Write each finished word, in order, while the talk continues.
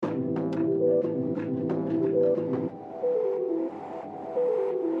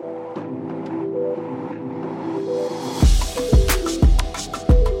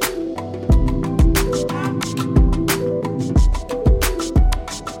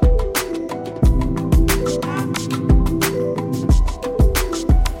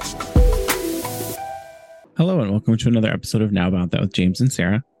welcome to another episode of Now About That with James and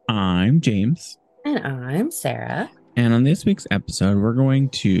Sarah. I'm James. And I'm Sarah. And on this week's episode, we're going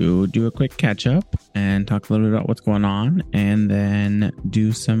to do a quick catch up and talk a little bit about what's going on, and then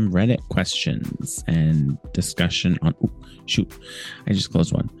do some Reddit questions and discussion on. I just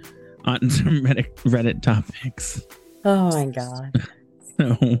closed one on some Reddit topics. Oh my God.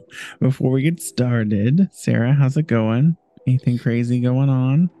 So before we get started, Sarah, how's it going? Anything crazy going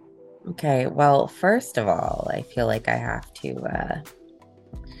on? Okay, well, first of all, I feel like I have to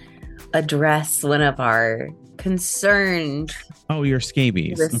address one of our concerned your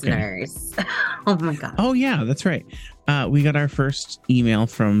scabies listeners. Okay. Oh my God. Oh yeah, that's right. We got our first email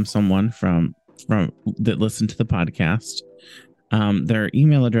from someone from that listened to the podcast. Their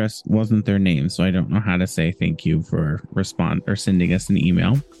email address wasn't their name, so I don't know how to say thank you for sending us an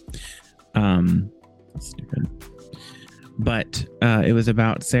email. Stupid. But it was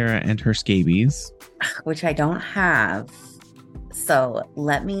about Sarah and her scabies, which I don't have. So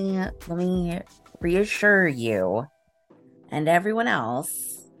let me reassure you and everyone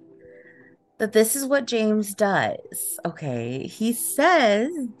else that this is what James does. Okay, he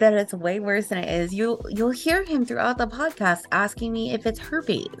says that it's way worse than it is. You'll hear him throughout the podcast asking me if it's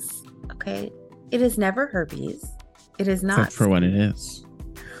herpes. Okay, it is never herpes. It is not. Except for what it is.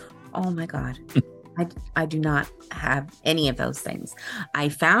 Oh my God. I do not have any of those things. I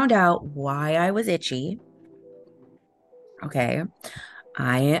found out why I was itchy. Okay.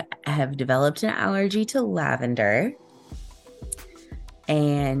 I have developed an allergy to lavender.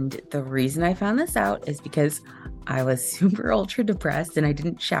 And the reason I found this out is because I was super ultra depressed and I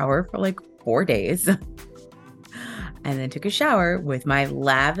didn't shower for like 4 days. And then took a shower with my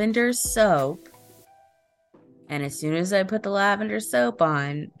lavender soap. And as soon as I put the lavender soap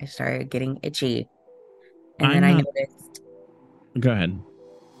on, I started getting itchy. And then I noticed. Go ahead.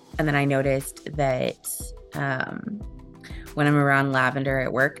 And then I noticed that when I'm around lavender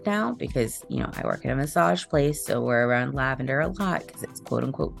at work now, because, I work at a massage place, so we're around lavender a lot because it's quote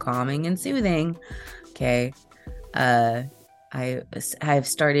unquote calming and soothing. Okay. I've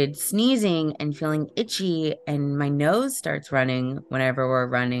started sneezing and feeling itchy, and my nose starts running whenever we're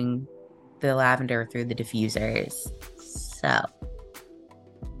running the lavender through the diffusers. So.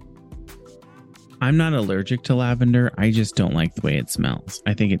 I'm not allergic to lavender. I just don't like the way it smells.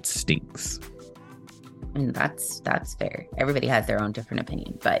 I think it stinks. And that's fair. Everybody has their own different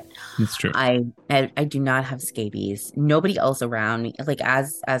opinion, but it's true. I do not have scabies. Nobody else around me, like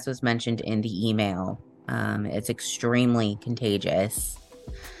as was mentioned in the email, it's extremely contagious.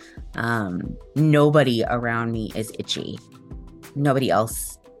 Nobody around me is itchy. Nobody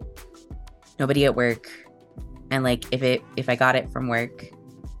else. Nobody at work. And like if I got it from work,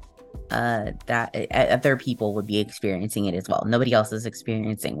 that other people would be experiencing it as well. Nobody else is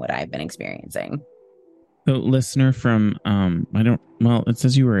experiencing what I've been experiencing. So, listener from it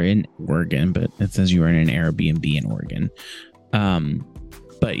says you were in Oregon, but it says you were in an Airbnb in Oregon.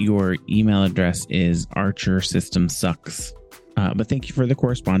 But your email address is Archer System Sucks. But thank you for the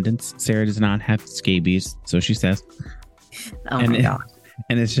correspondence. Sarah does not have scabies, so she says. Oh my God.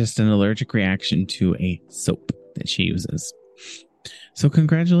 And it's just an allergic reaction to a soap that she uses. So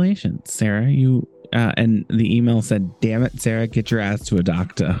congratulations, Sarah. You and the email said, "Damn it, Sarah, get your ass to a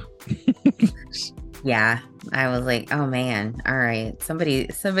doctor." Yeah, I was like, "Oh man, all right,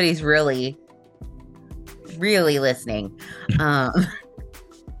 somebody's really, really listening."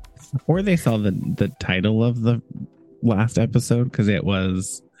 Or they saw the title of the last episode because it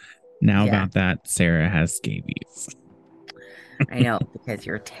was about that Sarah has scabies. I know, because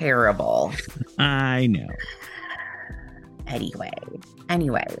you're terrible. I know. Anyway,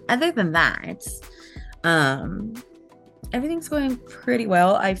 other than that, everything's going pretty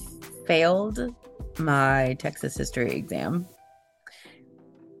well. I failed my Texas history exam.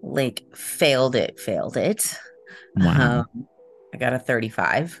 Like, failed it. Wow. I got a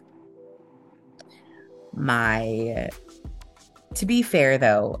 35. To be fair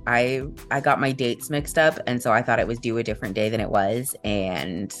though, I got my dates mixed up, and so I thought it was due a different day than it was,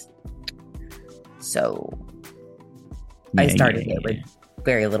 and so I started it with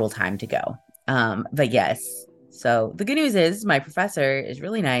very little time to go. But yes, so the good news is my professor is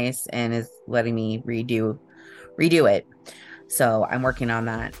really nice and is letting me redo it. So I'm working on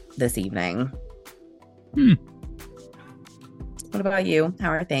that this evening. What about you?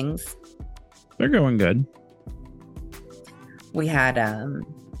 How are things? They're going good. We had a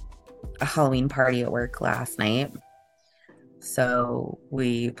Halloween party at work last night. So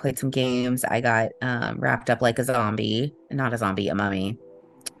we played some games. I got wrapped up like a zombie. Not a zombie, a mummy.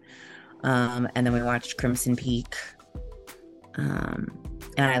 And then we watched Crimson Peak.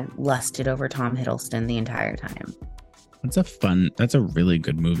 and I lusted over Tom Hiddleston the entire time. That's a really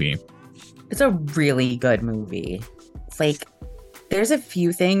good movie. It's a really good movie. Like, there's a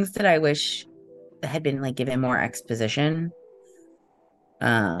few things that I wish had been like given more exposition.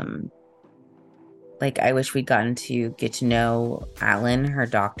 Like I wish we'd gotten to get to know Alan, her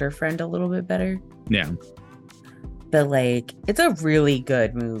doctor friend, a little bit better. Yeah. But like, it's a really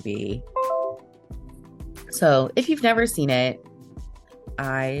good movie. So if you've never seen it,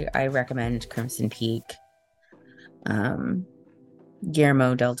 I recommend Crimson Peak.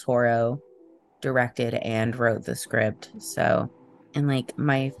 Guillermo del Toro directed and wrote the script. So, and like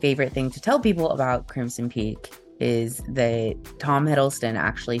my favorite thing to tell people about Crimson Peak is that Tom Hiddleston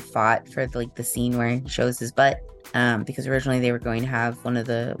actually fought for like the scene where he shows his butt, because originally they were going to have one of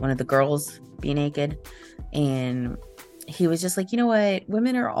the girls be naked, and he was just like, you know what,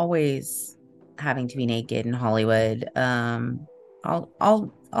 women are always having to be naked in Hollywood. I'll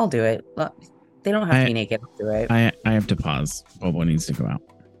do it. Well, they don't have to be naked. I'll do it. I have to pause. Bobo needs to go out.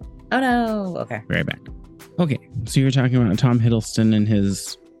 Oh no. Okay. Be right back. Okay. So you're talking about Tom Hiddleston and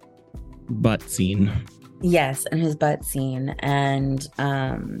his butt scene. Yes, and his butt scene. And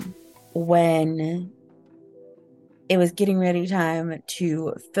when it was getting ready time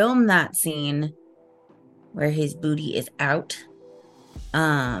to film that scene where his booty is out,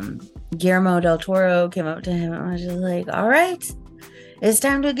 Guillermo del Toro came up to him and was just like, all right, it's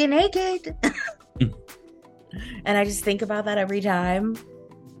time to get naked. And I just think about that every time.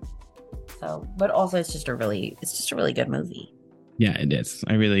 So, but also it's just a really good movie. Yeah, it is.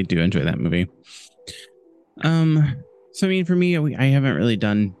 I really do enjoy that movie. So I mean, for me, I haven't really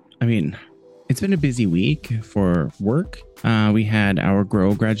done, I mean, it's been a busy week for work. We had our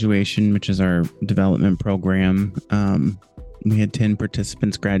GROW graduation, which is our development program. We had 10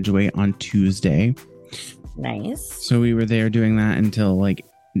 participants graduate on Tuesday. Nice. So we were there doing that until like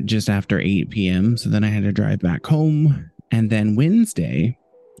just after 8 p.m. So then I had to drive back home. And then Wednesday,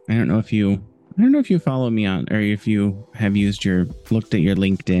 I don't know if you follow me on, or if you have looked at your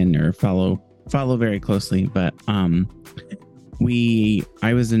LinkedIn or follow very closely, but I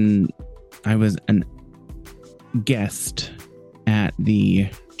was an guest at the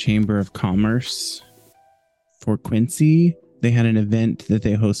Chamber of Commerce for Quincy. They had an event that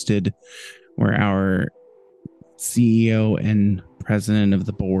they hosted where our CEO and president of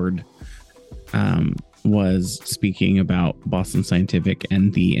the board was speaking about Boston Scientific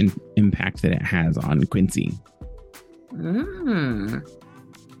and the impact that it has on Quincy.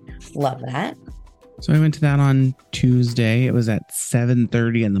 Love that. So I went to that on Tuesday. It was at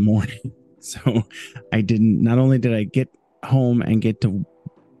 7:30 in the morning. So not only did I get home and get to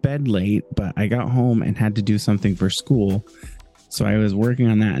bed late, but I got home and had to do something for school. So I was working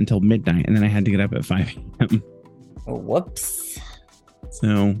on that until midnight, and then I had to get up at 5 a.m. Whoops.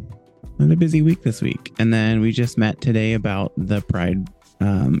 So I had a busy week this week. And then we just met today about the Pride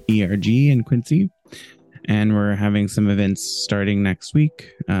ERG in Quincy. And we're having some events starting next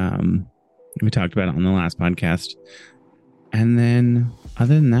week. We talked about it on the last podcast. And then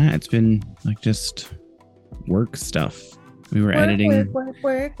other than that, it's been like just work stuff. We were editing.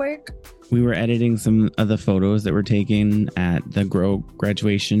 Work. We were editing some of the photos that were taken at the GROW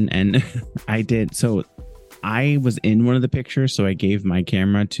graduation. And I was in one of the pictures. So I gave my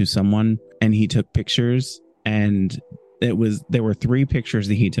camera to someone and he took pictures. And there were 3 pictures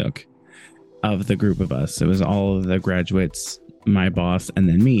that he took of the group of us. It was all of the graduates, my boss, and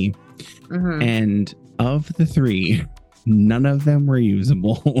then me. Mm-hmm. And of the 3, none of them were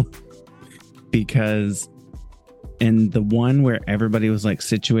usable because in the one where everybody was like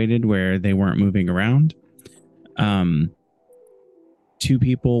situated where they weren't moving around, 2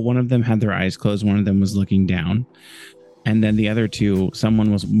 people, one of them had their eyes closed, one of them was looking down, and then the other 2,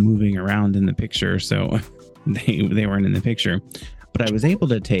 someone was moving around in the picture, so they weren't in the picture. But I was able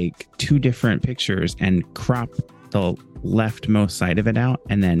to take 2 different pictures and crop the leftmost side of it out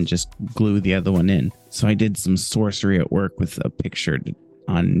and then just glue the other one in. So I did some sorcery at work with a picture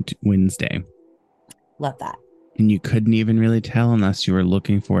on Wednesday. Love that. And you couldn't even really tell unless you were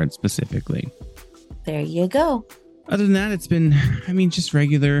looking for it specifically. There you go. Other than that, it's been, just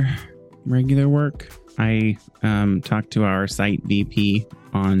regular work. I talked to our site VP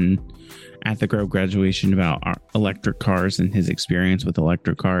at the GROW graduation about our electric cars and his experience with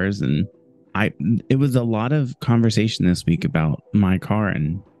electric cars. And it was a lot of conversation this week about my car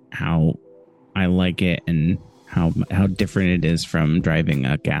and how I like it and how different it is from driving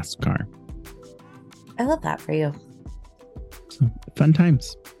a gas car. I love that for you. So, fun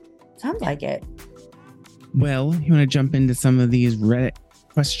times. Sounds like it. Well, you want to jump into some of these Reddit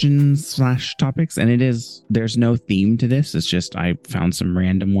questions/topics, and there's no theme to this. It's just I found some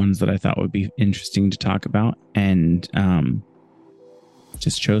random ones that I thought would be interesting to talk about, and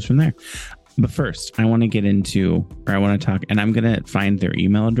just chose from there. But first, I want to get into, or I want to talk, and I'm going to find their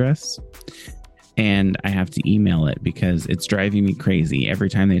email address, and I have to email it because it's driving me crazy every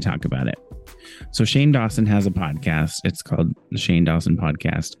time they talk about it. So Shane Dawson has a podcast. It's called the Shane Dawson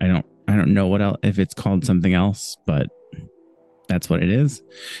Podcast. I don't know what else, if it's called something else, but that's what it is.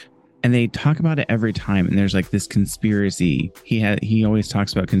 And they talk about it every time. And there's like this conspiracy. He always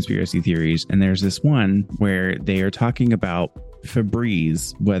talks about conspiracy theories. And there's this one where they are talking about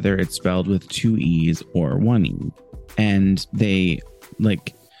Febreze, whether it's spelled with 2 E's or 1 E. And they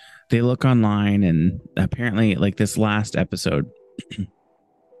look online, and apparently like this last episode,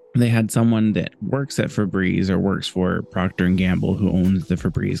 they had someone that works at Febreze or works for Procter & Gamble, who owns the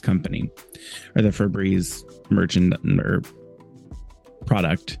Febreze company, or the Febreze merchant or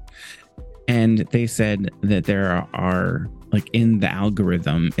product. And they said that there are like in the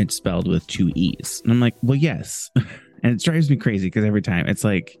algorithm, it's spelled with 2 E's. And I'm like, well, yes. And it drives me crazy because every time it's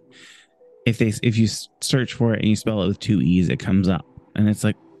like, if you search for it and you spell it with 2 E's, it comes up. And it's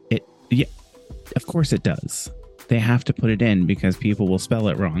like, yeah, of course it does. They have to put it in because people will spell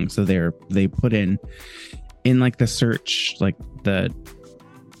it wrong. So they put in like the search, like I don't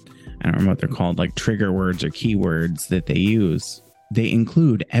remember what they're called, like trigger words or keywords that they use. They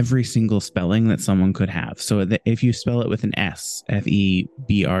include every single spelling that someone could have. So that if you spell it with an S,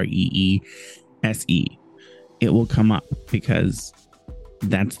 Febreese, it will come up because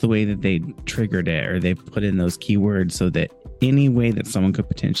that's the way that they triggered it, or they put in those keywords so that any way that someone could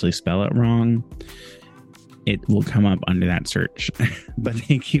potentially spell it wrong, it will come up under that search. But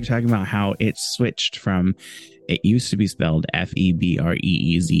they keep talking about how it switched from, it used to be spelled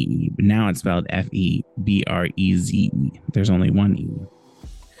Febreeze, but now it's spelled Febreze. There's only 1 E.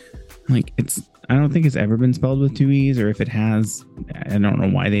 Like, I don't think it's ever been spelled with 2 E's, or if it has, I don't know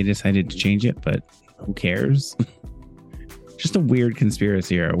why they decided to change it, but who cares? Just a weird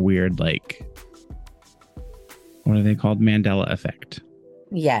conspiracy, or a weird, like, what are they called? Mandela effect.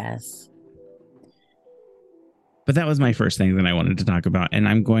 Yes. But that was my first thing that I wanted to talk about. And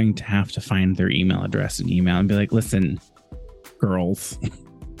I'm going to have to find their email address and email and be like, listen, girls,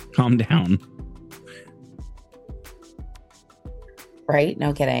 calm down. Right?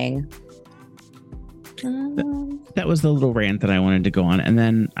 No kidding. That was the little rant that I wanted to go on. And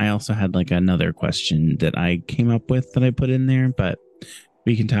then I also had like another question that I came up with that I put in there, but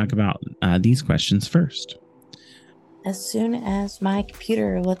we can talk about these questions first. As soon as my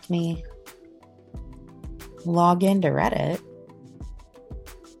computer lets me log into Reddit.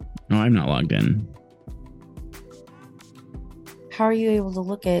 No, I'm not logged in. How are you able to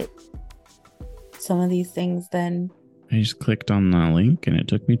look at some of these things then? I just clicked on the link and it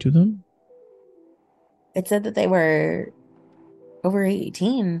took me to them. It said that they were over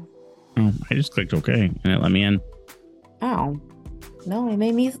 18. Oh, I just clicked OK and it let me in. Oh, no, it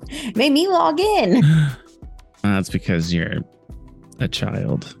made me log in. That's because you're a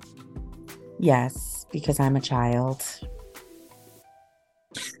child. Yes, because I'm a child.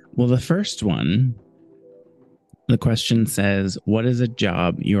 Well, the first one, the question says, what is a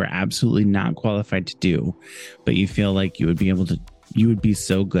job you are absolutely not qualified to do, but you feel like you would be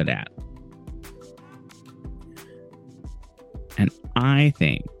so good at? And I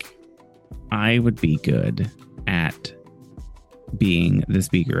think I would be good at being the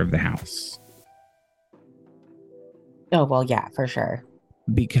Speaker of the House. Oh, well, yeah, for sure.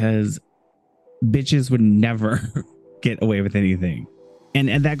 Because bitches would never get away with anything. And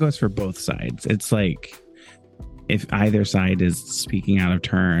that goes for both sides. It's like, if either side is speaking out of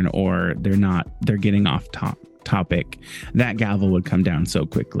turn or they're getting off topic, that gavel would come down so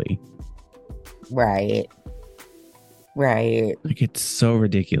quickly. Right. Like, it's so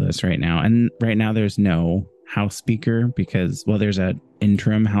ridiculous right now. And right now there's no House Speaker because, well, there's an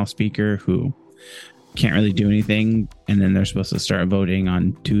interim House Speaker who can't really do anything. And then they're supposed to start voting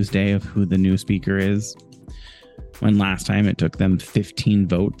on Tuesday of who the new speaker is. When last time it took them 15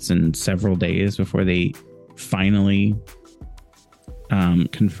 votes and several days before they finally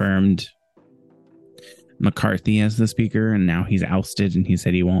confirmed McCarthy as the speaker. And now he's ousted and he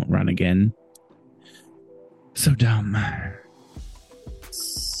said he won't run again. So dumb.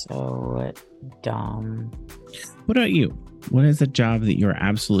 So dumb. What about you? What is a job that you're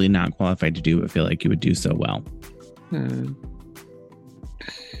absolutely not qualified to do but feel like you would do so well? I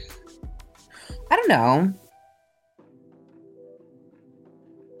don't know.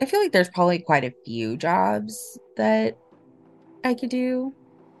 I feel like there's probably quite a few jobs that I could do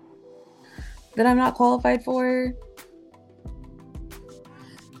that I'm not qualified for.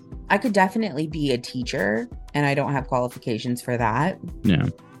 I could definitely be a teacher, and I don't have qualifications for that. Yeah.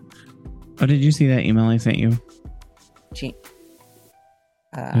 Oh, did you see that email I sent you? Gee,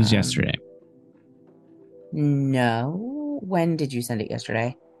 It was yesterday. No. When did you send it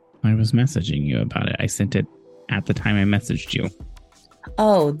yesterday? I was messaging you about it. I sent it at the time I messaged you.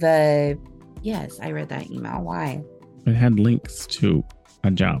 Oh, yes, I read that email. Why? It had links to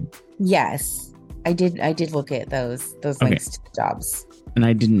a job. Yes, I did look at those links to the jobs. And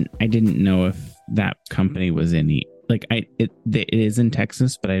I didn't know if that company was any, like, it is in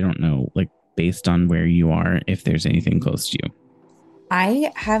Texas, but I don't know, like, based on where you are, if there's anything close to you.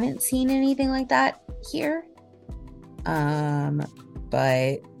 I haven't seen anything like that here.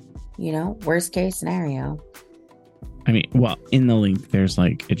 But worst case scenario. I mean, well, in the link, there's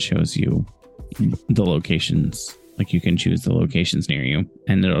like, it shows you the locations. Like, you can choose the locations near you,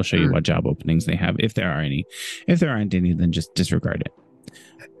 and it'll show you what job openings they have, if there are any. If there aren't any, then just disregard it.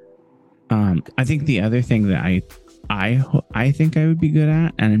 I think the other thing that I think I would be good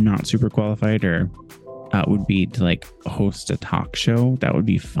at, and I'm not super qualified, or would be to like host a talk show. That would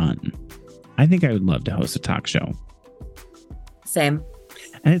be fun. I think I would love to host a talk show. Same.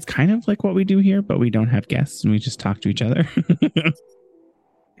 And it's kind of like what we do here, but we don't have guests and we just talk to each other.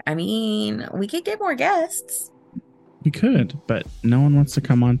 I mean, we could get more guests. We could, but no one wants to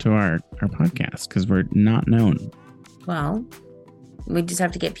come onto our podcast because we're not known. Well, we just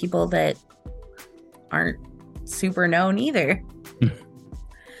have to get people that aren't super known either.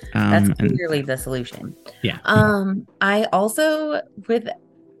 That's clearly the solution. Yeah. I also,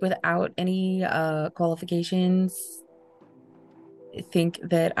 without any qualifications, think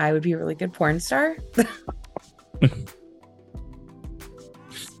that I would be a really good porn star. I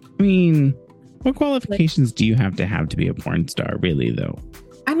mean, what qualifications do you have to be a porn star, really, though?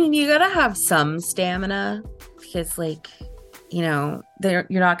 I mean, you gotta have some stamina, because, like, you're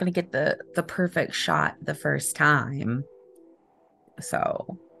not gonna get the perfect shot the first time.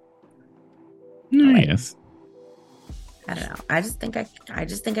 So, Yes. I don't know. I just think I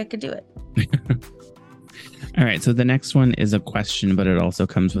could do it. All right. So the next one is a question, but it also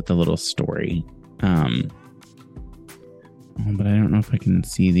comes with a little story. But I don't know if I can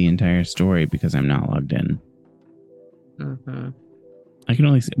see the entire story because I'm not logged in. Mm-hmm. I can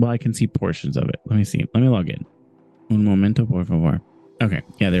only see, I can see portions of it. Let me see. Let me log in. Un momento, por favor. Okay.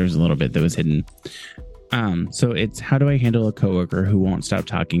 Yeah, there was a little bit that was hidden. So it's, how do I handle a coworker who won't stop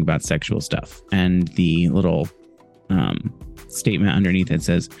talking about sexual stuff? And the little statement underneath it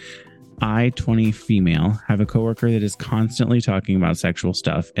says, I, 20 female, have a coworker that is constantly talking about sexual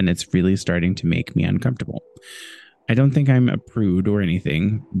stuff, and it's really starting to make me uncomfortable. I don't think I'm a prude or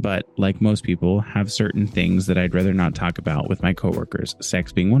anything, but like most people, have certain things that I'd rather not talk about with my coworkers,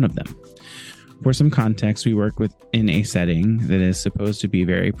 sex being one of them. For some context, we work in a setting that is supposed to be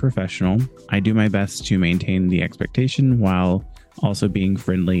very professional. I do my best to maintain the expectation while also being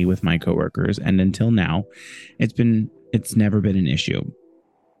friendly with my coworkers, and until now, it's never been an issue.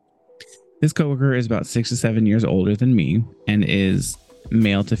 This coworker is about 6 to 7 years older than me and is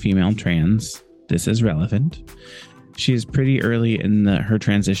male to female trans. This is relevant. She is pretty early in her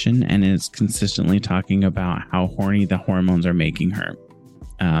transition and is consistently talking about how horny the hormones are making her,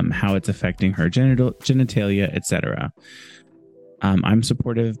 how it's affecting her genitalia, etc. I'm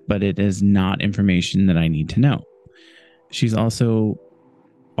supportive, but it is not information that I need to know. She's also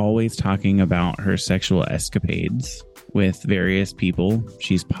always talking about her sexual escapades with various people.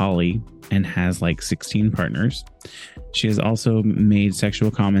 She's poly and has like 16 partners. She has also made sexual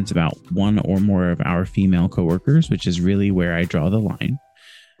comments about one or more of our female coworkers, which is really where I draw the line.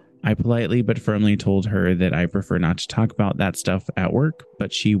 I politely but firmly told her that I prefer not to talk about that stuff at work,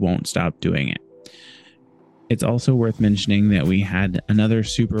 but she won't stop doing it. It's also worth mentioning that we had another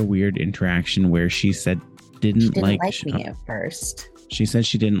super weird interaction where she said she didn't like me at first. She said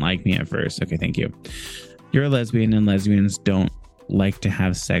she didn't like me at first. Okay, thank you. You're a lesbian and lesbians don't like to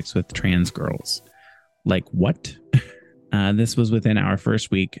have sex with trans girls. Like what? This was within our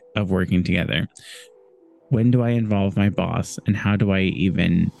first week of working together. When do I involve my boss, and how would I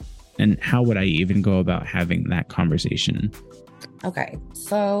even go about having that conversation? Okay,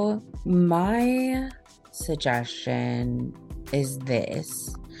 so my suggestion is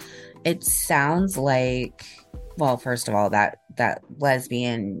this. It sounds like, well, first of all, that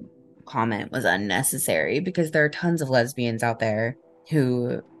lesbian comment was unnecessary, because there are tons of lesbians out there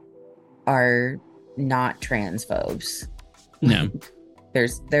who are not transphobes. No.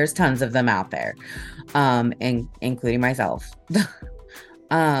 There's tons of them out there, and including myself.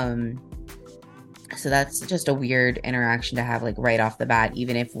 So that's just a weird interaction to have, like, right off the bat,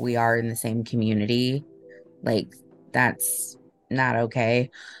 even if we are in the same community. Like, that's not okay.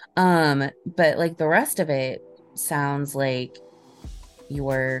 But like the rest of it sounds like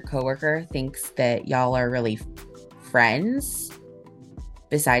your coworker thinks that y'all are really friends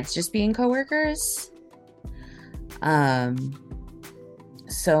besides just being coworkers. Um,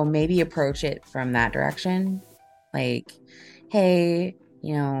 so maybe approach it from that direction. Like, hey,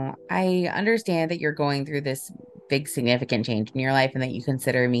 I understand that you're going through this big significant change in your life and that you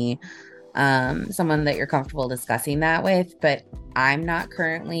consider me someone that you're comfortable discussing that with, but I'm not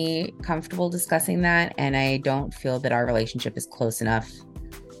currently comfortable discussing that, and I don't feel that our relationship is close enough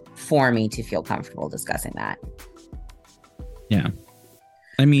for me to feel comfortable discussing that. Yeah.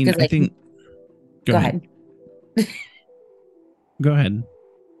 I mean, Because I like, think go go ahead. ahead. Go ahead.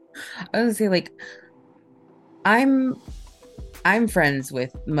 I was gonna say like I'm I'm friends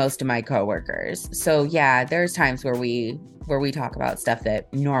with most of my coworkers. So yeah, there's times where we talk about stuff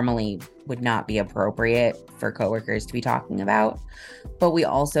that normally would not be appropriate for coworkers to be talking about, but we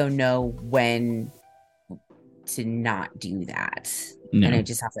also know when to not do that. And No. it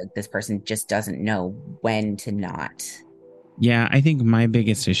just sounds like this person just doesn't know when to not. Yeah, I think my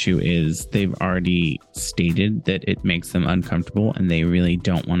biggest issue is they've already stated that it makes them uncomfortable and they really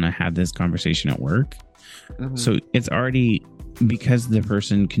don't want to have this conversation at work. Mhm. So it's already because the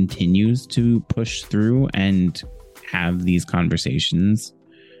person continues to push through and have these conversations,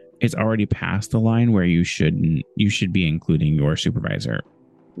 it's already past the line where you should be including your supervisor.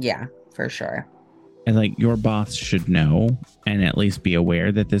 Yeah, for sure. And like your boss should know and at least be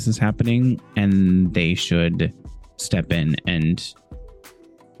aware that this is happening, and they should step in and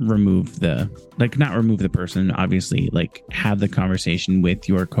remove the not remove the person, obviously, like have the conversation with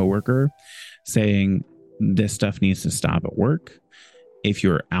your coworker saying this stuff needs to stop at work. If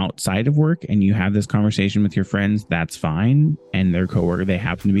you're outside of work and you have this conversation with your friends, that's fine. And their coworker, they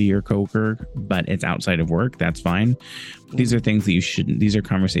happen to be your coworker, but it's outside of work, that's fine. These are things that these are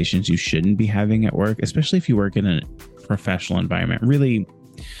conversations you shouldn't be having at work, especially if you work in a professional environment. Really,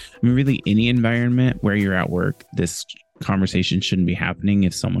 I mean, really any environment where you're at work, this conversation shouldn't be happening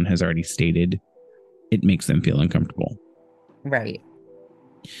if someone has already stated it makes them feel uncomfortable. Right.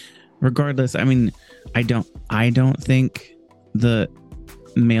 Regardless, I mean, I don't think the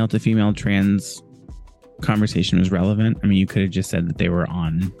male to female trans conversation was relevant. I mean, you could have just said that they were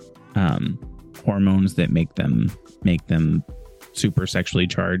on hormones that make them super sexually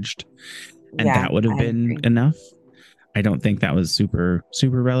charged, and Yeah, that would have I been agree. enough. I don't think that was super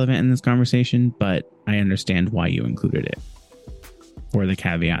relevant in this conversation, but I understand why you included it, or the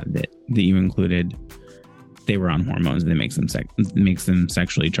caveat that you included. They were on hormones that makes them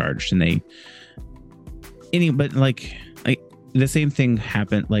sexually charged, and but like the same thing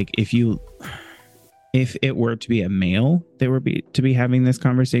happened. Like if it were to be a male, they were to be having this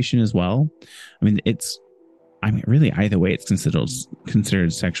conversation as well. I mean, really, either way, it's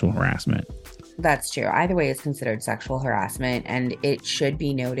considered sexual harassment. That's true. Either way, it's considered sexual harassment. And it should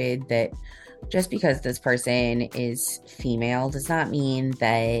be noted that just because this person is female does not mean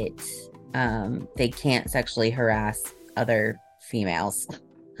that they can't sexually harass other females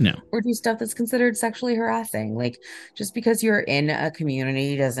No. or do stuff that's considered sexually harassing. Like, just because you're in a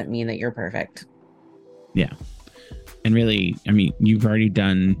community doesn't mean that you're perfect. Yeah. And really, I mean, you've already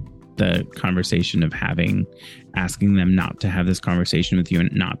done the conversation of asking them not to have this conversation with you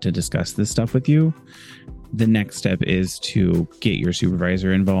and not to discuss this stuff with you. The next step is to get your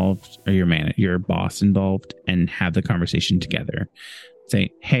supervisor involved or your boss involved and have the conversation together.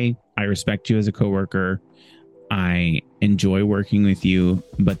 Say, hey, I respect you as a coworker. I enjoy working with you,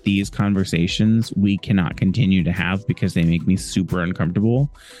 but these conversations we cannot continue to have because they make me super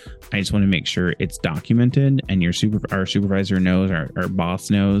uncomfortable. I just want to make sure it's documented and our supervisor knows, our boss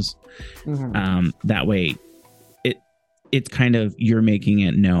knows. Mhm. That way it's kind of, you're making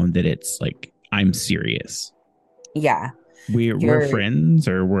it known that it's like, I'm serious. Yeah. We're You're, friends,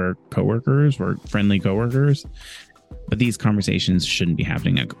 or we're coworkers, we're friendly coworkers, but these conversations shouldn't be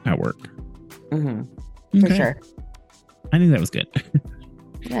happening at work. mhm, for Okay. sure. I think that was good.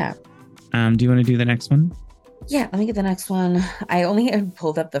 Yeah. Do you want to do the next one? Yeah, let me get the next one. I only had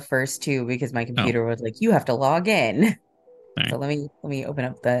pulled up the first two because my Oh, all computer was like, you have to log in. So right. let me open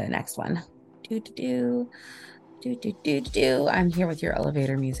up the next one. Do do do do do do do. I'm here with your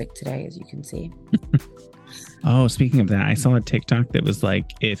elevator music today, as you can see. Oh, speaking of that, I saw a TikTok that was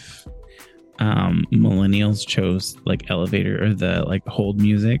like, if millennials chose like elevator or the like hold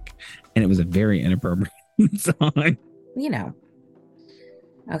music, and it was a very inappropriate song. You know.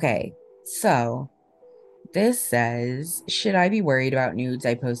 Okay, so this says, should I be worried about nudes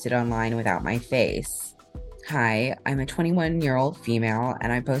I posted online without my face? Hi, I'm a 21-year-old female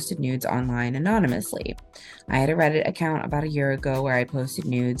and I posted nudes online anonymously. I had a Reddit account about a year ago where I posted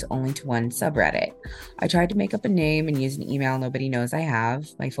nudes only to one subreddit. I tried to make up a name and use an email nobody knows I have.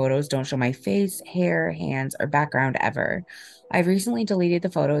 My photos don't show my face, hair, hands, or background ever. I've recently deleted the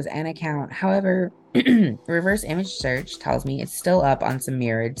photos and account. However, reverse image search tells me it's still up on some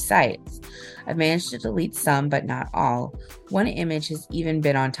mirrored sites. I've managed to delete some, but not all. One image has even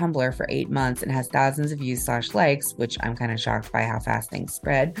been on Tumblr for 8 months and has thousands of views/likes, which I'm kind of shocked by how fast things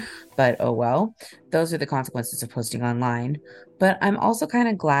spread, but oh well. Those are the consequences of posting online. But I'm also kind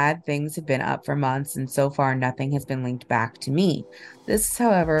of glad things have been up for months and so far nothing has been linked back to me. This is,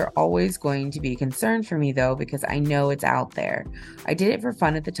 however, always going to be a concern for me though, because I know it's out there. I did it for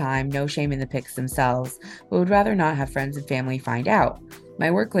fun at the time, no shame in the pics themselves, but would rather not have friends and family find out.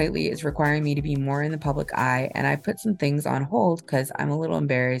 My work lately is requiring me to be more in the public eye, and I put some things on hold because I'm a little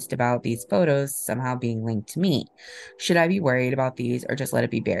embarrassed about these photos somehow being linked to me. Should I be worried about these or just let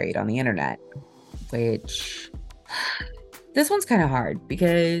it be buried on the internet? Which, this one's kind of hard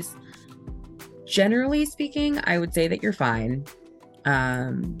because generally speaking, I would say that you're fine.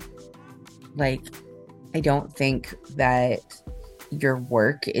 Like, I don't think that your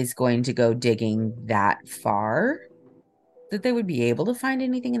work is going to go digging that far that they would be able to find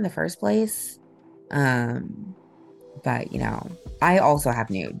anything in the first place. But I also have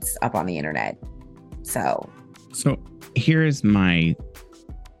nudes up on the internet. So here is my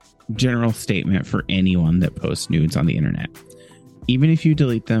general statement for anyone that posts nudes on the internet. Even if you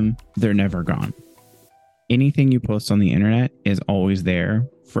delete them, they're never gone. Anything you post on the internet is always there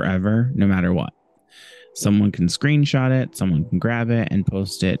forever, no matter what. Someone can screenshot it, someone can grab it and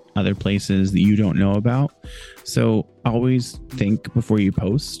post it other places that you don't know about. So always think before you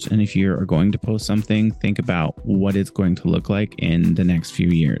post. And if you're going to post something, think about what it's going to look like in the next few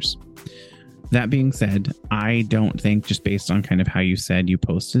years. That being said, I don't think, just based on kind of how you said you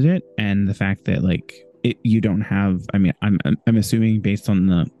posted it and the fact that you don't have, I mean, I'm assuming based on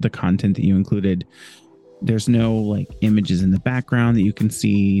the content that you included, there's no images in the background that you can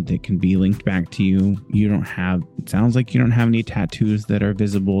see that can be linked back to you. It sounds like you don't have any tattoos that are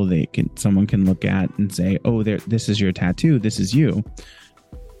visible that someone can look at and say, oh, this is your tattoo. This is you.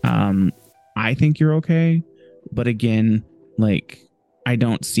 I think you're okay. But again, I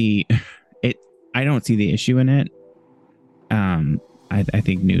don't see it. I don't see the issue in it. I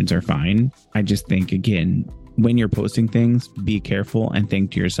think nudes are fine. I just think, again, when you're posting things, be careful and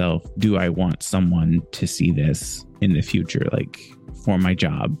think to yourself, do I want someone to see this in the future? For my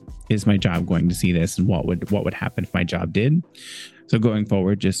job, is my job going to see this? And what would happen if my job did? So going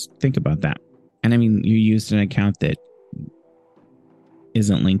forward, just think about that. And I mean, you used an account that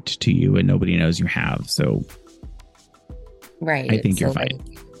isn't linked to you and nobody knows you have. So right. I think you're fine.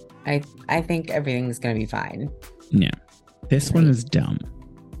 I think everything's going to be fine. Yeah. This one is dumb.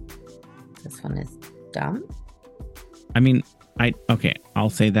 This one is dumb? I mean, I'll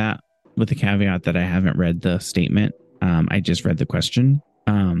say that with the caveat that I haven't read the statement. I just read the question.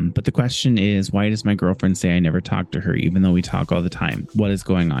 But the question is, why does my girlfriend say I never talk to her, even though we talk all the time? What is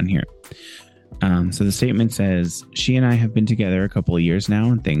going on here? So the statement says, she and I have been together a couple of years now,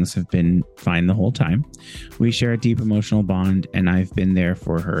 and things have been fine the whole time. We share a deep emotional bond, and I've been there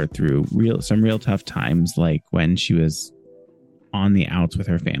for her through some real tough times, like when she was on the outs with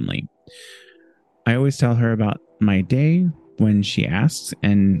her family. I always tell her about my day when she asks,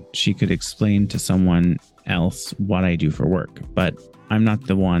 and she could explain to someone else what I do for work. But I'm not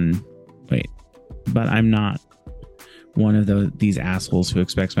one of these assholes who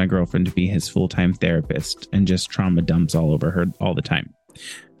expects my girlfriend to be his full-time therapist and just trauma dumps all over her all the time.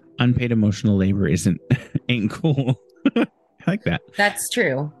 Unpaid emotional labor ain't cool. I like that. That's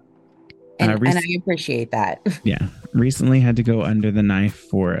true. And I appreciate that. Yeah. Recently had to go under the knife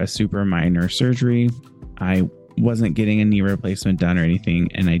for a super minor surgery. I wasn't getting a knee replacement done or anything.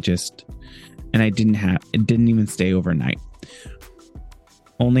 And it didn't even stay overnight.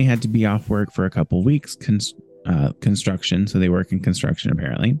 Only had to be off work for a couple weeks. Construction. So they work in construction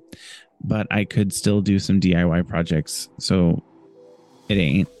apparently, but I could still do some DIY projects. So it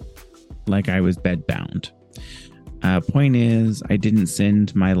ain't like I was bed bound. Point is, it didn't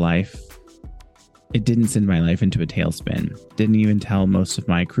send my life into a tailspin. Didn't even tell most of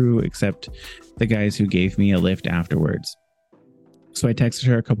my crew except the guys who gave me a lift afterwards. So I texted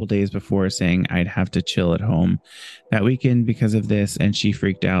her a couple days before saying I'd have to chill at home that weekend because of this. And she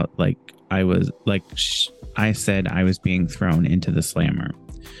freaked out I said I was being thrown into the slammer.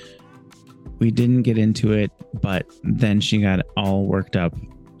 We didn't get into it, but then she got all worked up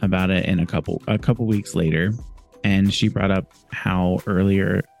about it in a couple weeks later. And she brought up how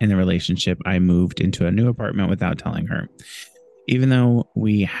earlier in the relationship I moved into a new apartment without telling her. Even though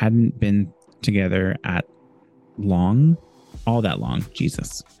we hadn't been together at long, all that long,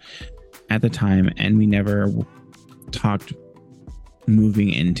 Jesus, at the time, and we never talked moving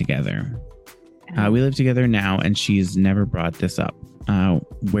in together. We live together now, and she's never brought this up.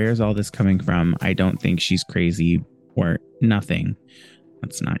 Where's all this coming from? I don't think she's crazy or nothing.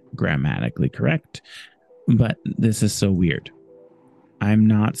 That's not grammatically correct, but this is so weird. I'm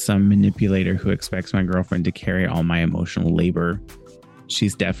not some manipulator who expects my girlfriend to carry all my emotional labor.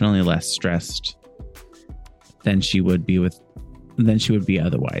 She's definitely less stressed than she would be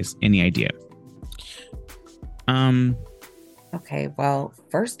otherwise. Any idea? Okay, well,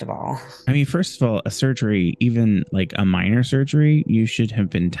 first of all, a surgery, even like a minor surgery, you should have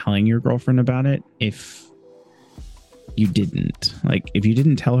been telling your girlfriend about it. If you didn't, if you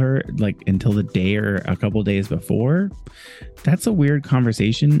didn't tell her until the day or a couple days before, that's a weird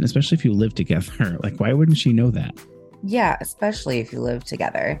conversation, especially if you live together. Why wouldn't she know that? Yeah, especially if you live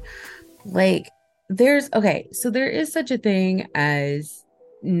together. There is such a thing as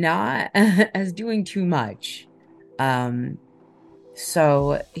not as doing too much.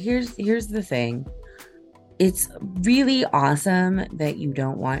 So here's the thing. It's really awesome that you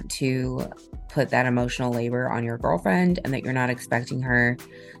don't want to put that emotional labor on your girlfriend and that you're not expecting her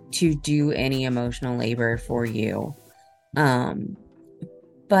to do any emotional labor for you.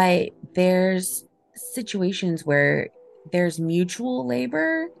 But there's situations where there's mutual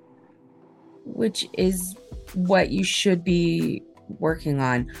labor, which is what you should be working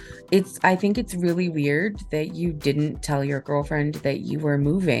on. I think it's really weird that you didn't tell your girlfriend that you were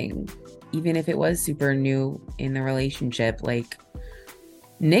moving, even if it was super new in the relationship.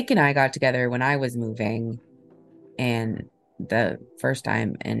 Nick and I got together when I was moving and the first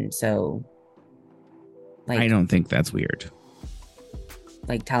time, and so I don't think that's weird.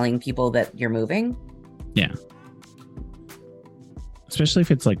 Telling people that you're moving. Yeah. Especially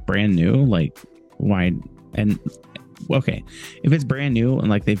if it's brand new, why? And okay, if it's brand new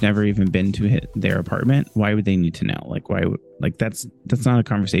and they've never even been to their apartment, why would they need to know? Why would that's not a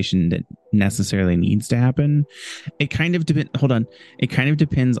conversation that necessarily needs to happen. It kind of It kind of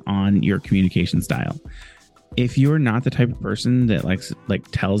depends on your communication style. If you're not the type of person that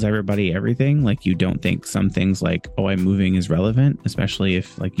tells everybody everything, you don't think some things oh, I'm moving is relevant, especially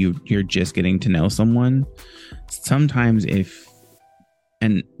if you're just getting to know someone. Sometimes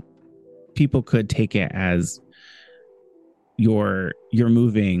and people could take it as you're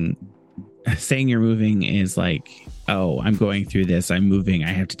moving, saying you're moving is oh, I'm going through this, I'm moving, I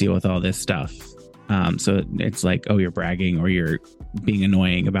have to deal with all this stuff. So it's oh, you're bragging or you're being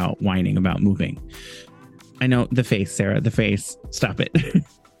annoying about whining about moving. I know the face, Sarah, the face. Stop it.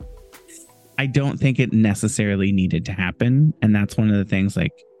 I don't think it necessarily needed to happen. And that's one of the things,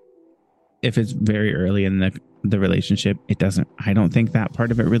 if it's very early in the relationship, I don't think that part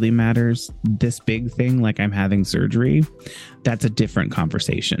of it really matters. This big thing, I'm having surgery, that's a different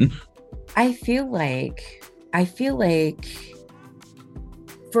conversation. I feel like,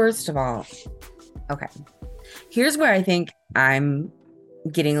 first of all, okay, here's where I think I'm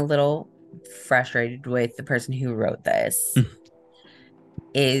getting a little frustrated with the person who wrote this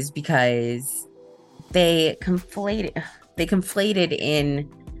is because they conflated in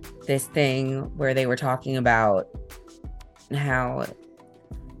this thing where they were talking about how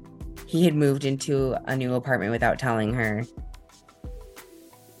he had moved into a new apartment without telling her.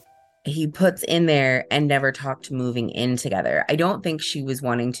 He puts in there and never talked moving in together. I don't think she was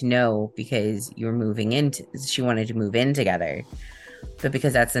wanting to know because she wanted to move in together, but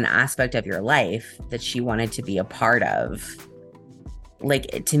because that's an aspect of your life that she wanted to be a part of.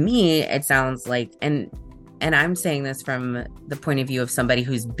 To me, it sounds and I'm saying this from the point of view of somebody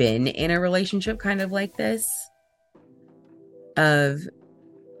who's been in a relationship kind of like this, of,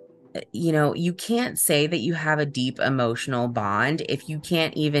 you can't say that you have a deep emotional bond if you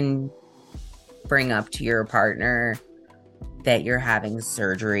can't even bring up to your partner that you're having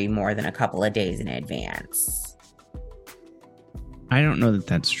surgery more than a couple of days in advance. I don't know that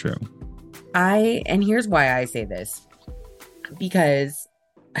that's true. And here's why I say this. Because,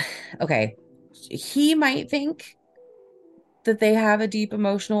 okay, he might think that they have a deep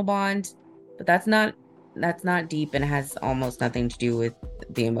emotional bond, but that's not deep and has almost nothing to do with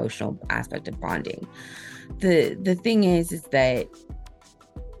the emotional aspect of bonding. The thing is that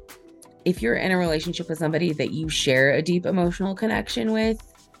if you're in a relationship with somebody that you share a deep emotional connection with,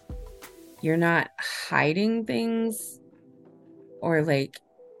 you're not hiding things or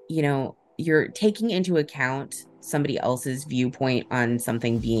you're taking into account somebody else's viewpoint on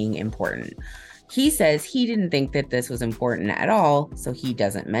something being important. He says he didn't think that this was important at all, so he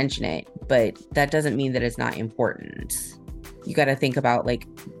doesn't mention it. But that doesn't mean that it's not important. You got to think about like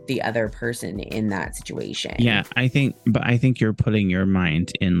the other person in that situation. Yeah, I think you're putting your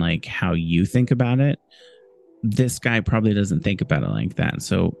mind in like how you think about it. This guy probably doesn't think about it like that.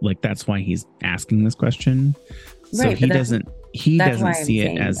 So like that's why he's asking this question. So Right, he but doesn't see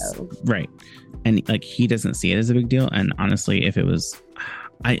it as right. And like he doesn't see it as a big deal. And honestly, if it was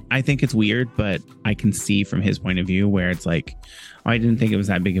I think it's weird, but I can see from his point of view where it's like, oh, I didn't think it was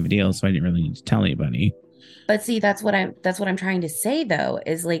that big of a deal, so I didn't really need to tell anybody. But see, that's what I'm trying to say though,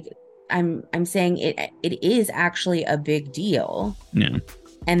 is like I'm saying it is actually a big deal. Yeah.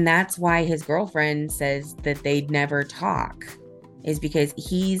 And that's why his girlfriend says that they'd never talk, is because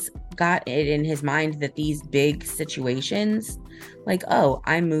he's got it in his mind that these big situations, like, oh,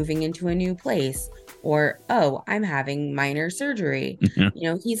 I'm moving into a new place, or, oh, I'm having minor surgery.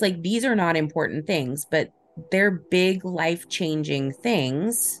 Yeah. He's like, these are not important things, but they're big life-changing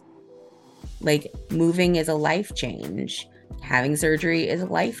things. Like moving is a life change. Having surgery is a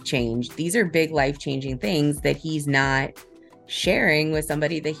life change. These are big life-changing things that he's not sharing with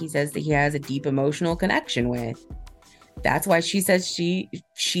somebody that he says that he has a deep emotional connection with. That's why she says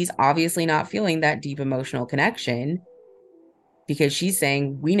she's obviously not feeling that deep emotional connection, because she's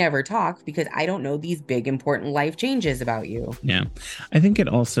saying we never talk because I don't know these big important life changes about you. Yeah. I think it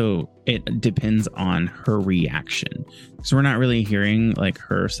depends on her reaction. So we're not really hearing like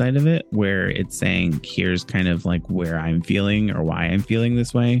her side of it, where it's saying here's kind of like where I'm feeling or why I'm feeling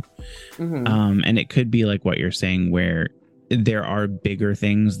this way. Mm-hmm. And it could be like what you're saying, where there are bigger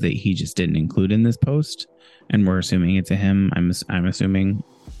things that he just didn't include in this post, and we're assuming it's a him. I'm assuming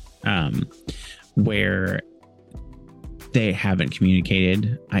where they haven't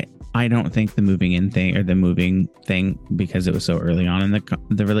communicated. I don't think the moving in thing or the moving thing, because it was so early on in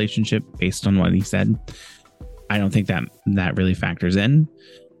the relationship, based on what he said, I don't think that really factors in.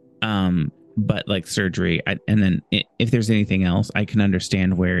 But like surgery, and then if there's anything else, I can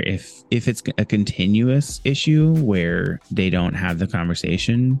understand where if it's a continuous issue where they don't have the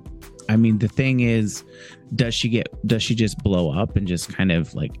conversation. I mean, the thing is, does she just blow up and just kind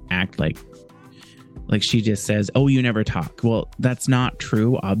of like act like she just says, oh, you never talk? Well, that's not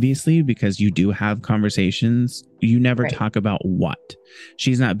true, obviously, because you do have conversations. You never talk about what.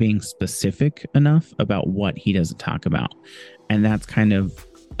 She's not being specific enough about what he doesn't talk about. And that's kind of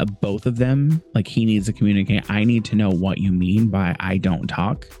both of them. Like, he needs to communicate. I need to know what you mean by I don't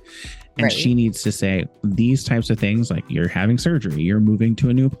talk. And she needs to say these types of things, like you're having surgery, you're moving to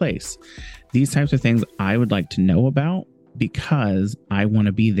a new place. These types of things I would like to know about, because I want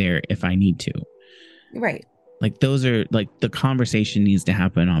to be there if I need to. Right. Like, those are like, the conversation needs to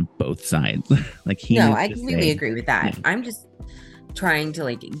happen on both sides. Like, I completely agree with that. Yeah. I'm just trying to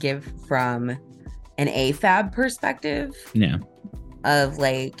like give from an AFAB perspective. Yeah. Of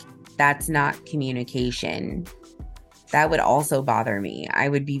like, that's not communication. That would also bother me. I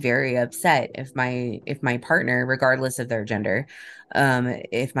would be very upset if my partner, regardless of their gender,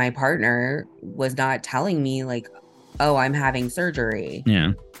 if my partner was not telling me like, oh, I'm having surgery.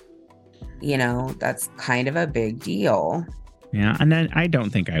 Yeah. That's kind of a big deal. Yeah. And then I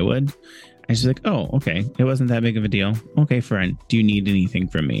don't think I would. I was just like, oh, okay. It wasn't that big of a deal. Okay, friend. Do you need anything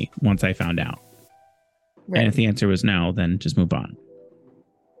from me once I found out? Right. And if the answer was no, then just move on.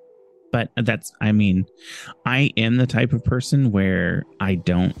 But I am the type of person where I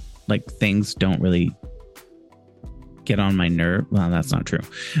don't like, things don't really get on my nerve. Well, that's not true.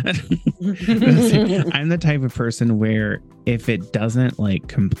 I'm the type of person where if it doesn't like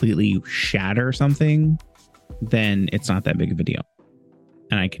completely shatter something, then it's not that big of a deal.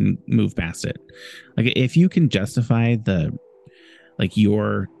 And I can move past it. Like, if you can justify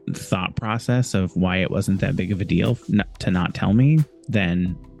your thought process of why it wasn't that big of a deal to not tell me,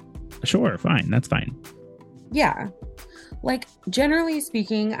 then sure, fine. That's fine. Yeah. Like, generally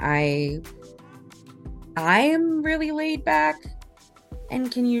speaking, I am really laid back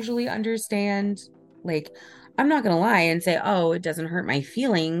and can usually understand. Like, I'm not going to lie and say, oh, it doesn't hurt my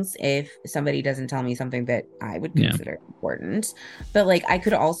feelings if somebody doesn't tell me something that I would consider important. But like, I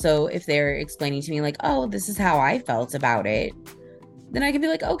could also, if they're explaining to me like, oh, this is how I felt about it, then I can be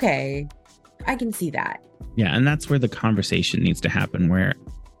like, okay, I can see that. Yeah. And that's where the conversation needs to happen, where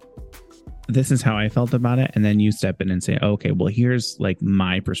this is how I felt about it. And then you step in and say, okay, well, here's like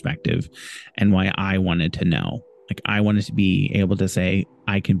my perspective and why I wanted to know. Like, I wanted to be able to say,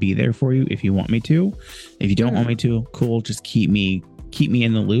 I can be there for you if you want me to. If you don't want me to, cool. Just keep me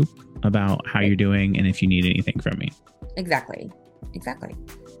in the loop about how you're doing and if you need anything from me. Exactly.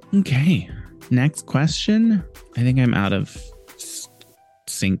 Okay. Next question. I think I'm out of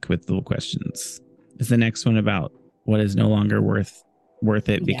sync with the questions. Is the next one about what is no longer worth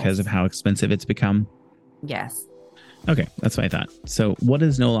it because of how expensive it's become? Yes. Okay, that's what I thought. So, what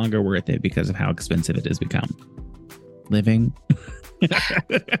is no longer worth it because of how expensive it has become? Living.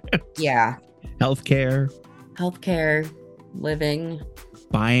 Yeah. Healthcare. Living.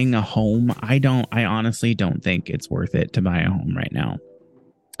 Buying a home. I honestly don't think it's worth it to buy a home right now.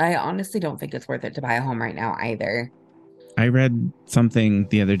 I honestly don't think it's worth it to buy a home right now either. I read something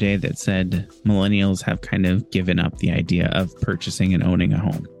the other day that said millennials have kind of given up the idea of purchasing and owning a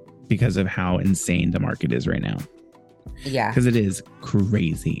home because of how insane the market is right now. Yeah. Because it is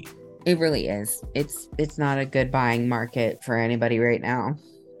crazy. It really is. It's not a good buying market for anybody right now.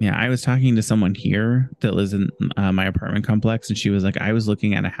 Yeah, I was talking to someone here that lives in my apartment complex, and she was like, I was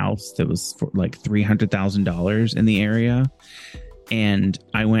looking at a house that was for like $300,000 in the area. And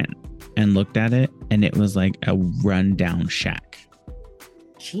I went and looked at it, and it was like a rundown shack.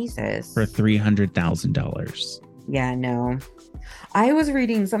 Jesus. For $300,000. Yeah, no. I was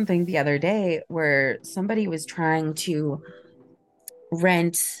reading something the other day where somebody was trying to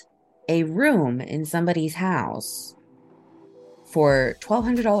rent a room in somebody's house for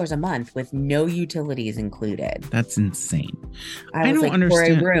 $1,200 a month with no utilities included. That's insane. I don't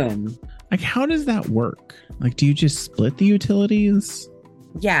understand. For a room. Like, how does that work? Like, do you just split the utilities?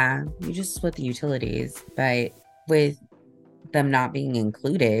 Yeah, you just split the utilities, but with them not being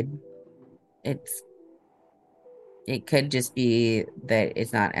included, it could just be that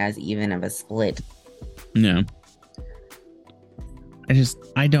it's not as even of a split. No.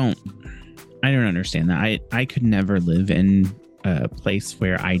 I don't understand that. I could never live in a place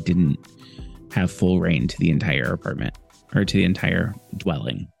where I didn't have full reign to the entire apartment or to the entire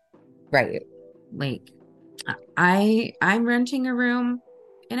dwelling. Right. Like I'm renting a room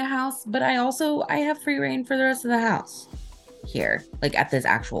in a house, but I have free reign for the rest of the house here, like at this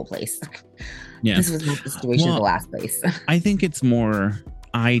actual place. Yeah. This was not the situation at the last place. I think it's more,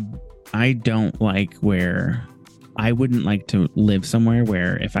 I don't like where I wouldn't like to live somewhere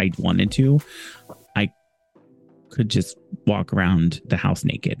where if I wanted to, I could just walk around the house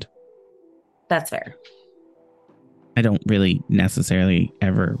naked. That's fair. I don't really necessarily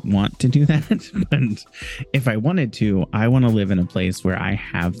ever want to do that. But if I wanted to, I want to live in a place where I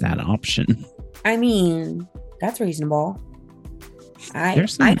have that option. I mean, that's reasonable. I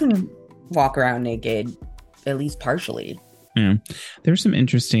can walk around naked, at least partially. Yeah. There's some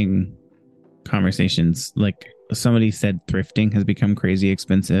interesting conversations. Like somebody said thrifting has become crazy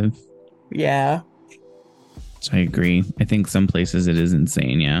expensive. Yeah. So I agree. I think some places it is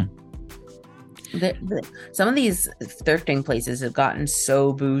insane. Yeah. Some of these thrifting places have gotten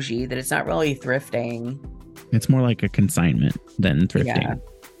so bougie that it's not really thrifting. It's more like a consignment than thrifting.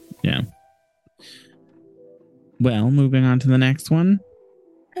 Yeah. Well, moving on to the next one.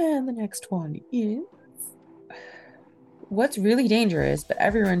 And the next one is what's really dangerous, but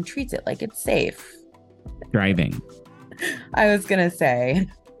everyone treats it like it's safe. Driving. I was going to say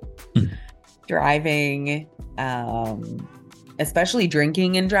driving, especially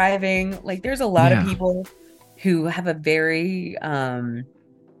drinking and driving. Like there's a lot of people who have a very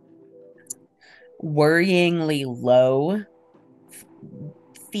worryingly low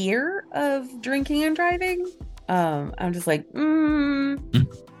fear of drinking and driving. I'm just like,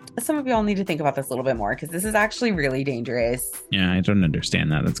 some of y'all need to think about this a little bit more because this is actually really dangerous. Yeah, I don't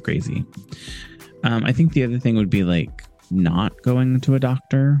understand that. That's crazy. I think the other thing would be like not going to a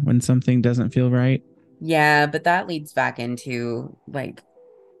doctor when something doesn't feel right. Yeah, but that leads back into like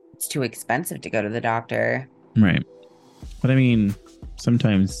it's too expensive to go to the doctor. Right. But I mean,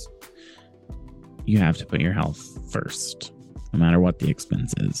 sometimes you have to put your health first, no matter what the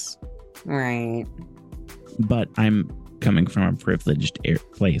expense is. Right. But I'm coming from a privileged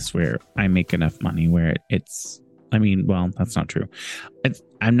place where I make enough money where it's, I mean, well, that's not true.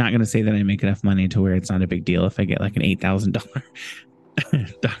 I'm not going to say that I make enough money to where it's not a big deal if I get like an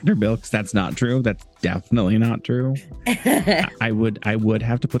 $8,000 doctor bill, because that's not true. That's definitely not true. I would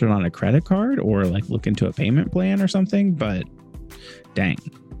have to put it on a credit card or like look into a payment plan or something, but dang.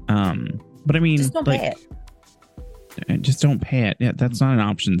 But I mean, just don't pay it. Just don't pay it. Yeah, that's not an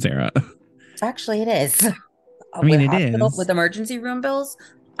option, Sarah. Actually, it is. I mean, it is. With emergency room bills,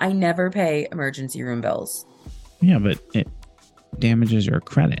 I never pay emergency room bills. Yeah, but it damages your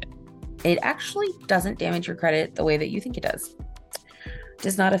credit. It actually doesn't damage your credit the way that you think it does. It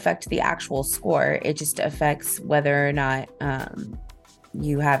does not affect the actual score. It just affects whether or not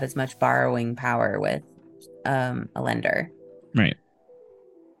you have as much borrowing power with a lender. Right.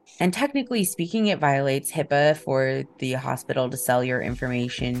 And technically speaking, it violates HIPAA for the hospital to sell your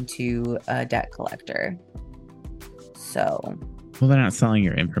information to a debt collector. So Well, they're not selling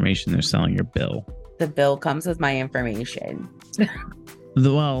your information, they're selling your bill. The bill comes with my information.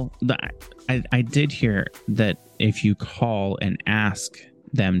 I did hear that if you call and ask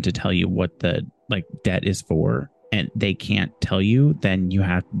them to tell you what the debt is for, and they can't tell you, then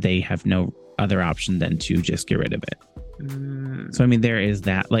they have no other option than to just get rid of it. So I mean, there is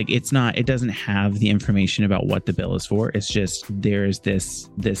that. It doesn't have the information about what the bill is for. It's just there's this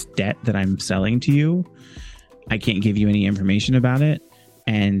debt that I'm selling to you. I can't give you any information about it.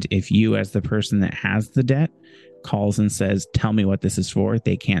 And if you, as the person that has the debt, calls and says, tell me what this is for,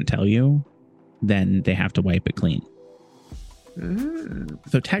 they can't tell you, then they have to wipe it clean.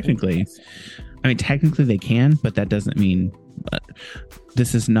 So technically they can, but that doesn't mean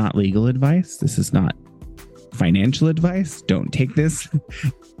this is not legal advice. This is not financial advice. Don't take this.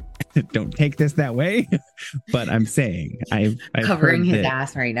 Don't take this that way. But I'm saying I've covering his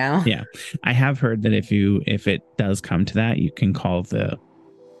ass right now. Yeah. I have heard that if it does come to that, you can call the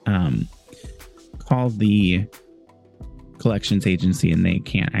collections agency and they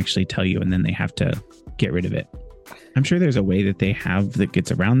can't actually tell you, and then they have to get rid of it. I'm sure there's a way that they have that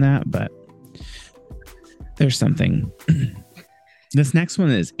gets around that, but there's something. This next one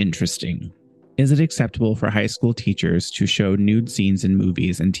is interesting. Is it acceptable for high school teachers to show nude scenes in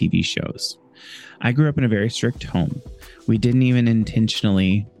movies and TV shows? I grew up in a very strict home. We didn't even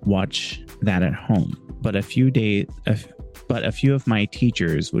intentionally watch that at home, but a few of my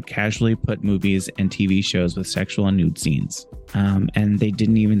teachers would casually put movies and TV shows with sexual and nude scenes. And they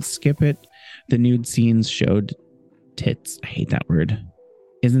didn't even skip it. The nude scenes showed tits. I hate that word.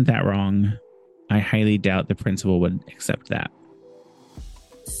 Isn't that wrong? I highly doubt the principal would accept that.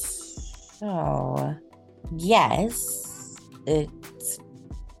 So, yes,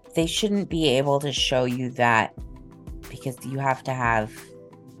 they shouldn't be able to show you that because you have to have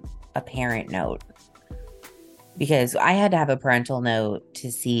a parent note. Because I had to have a parental note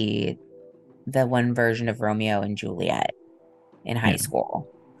to see the one version of Romeo and Juliet in high school.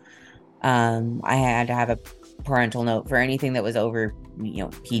 I had to have a parental note for anything that was over,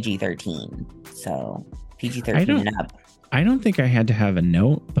 PG-13. So PG-13 and up. I don't think I had to have a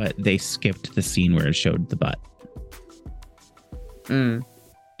note, but they skipped the scene where it showed the butt. And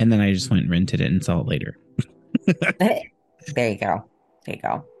then I just went and rented it and saw it later. There you go.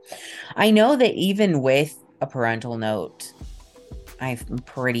 I know that even with a parental note, I'm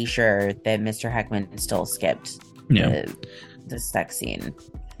pretty sure that Mr. Heckman still skipped the sex scene.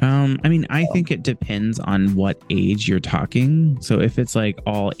 I think it depends on what age you're talking. So if it's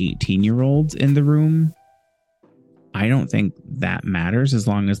all 18-year-olds in the room, I don't think that matters as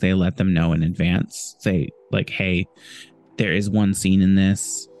long as they let them know in advance. Say hey, there is one scene in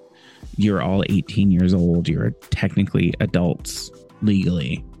this. You're all 18 years old. You're technically adults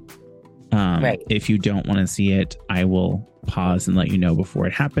legally. Right. If you don't want to see it, I will pause and let you know before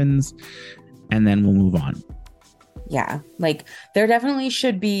it happens, and then we'll move on. Yeah. There definitely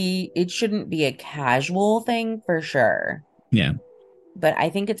should be, it shouldn't be a casual thing for sure. Yeah. But I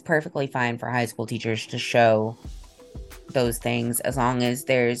think it's perfectly fine for high school teachers to show those things as long as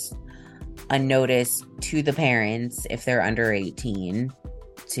there's a notice to the parents if they're under 18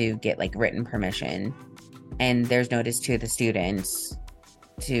 to get written permission, and there's notice to the students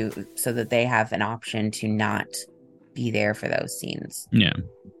so that they have an option to not be there for those scenes. Yeah.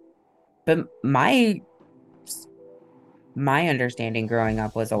 But my understanding growing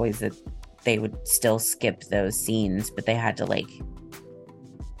up was always that they would still skip those scenes, but they had to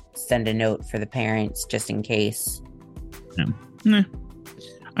send a note for the parents just in case. Yeah. Nah.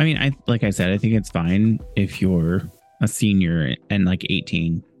 Like I said, I think it's fine if you're a senior and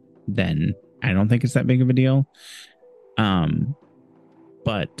 18, then I don't think it's that big of a deal.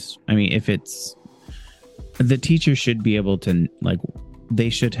 But if it's, the teacher should be able to they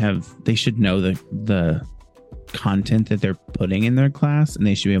should know the content that they're putting in their class, and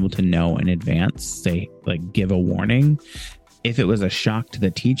they should be able to know in advance, say give a warning. If it was a shock to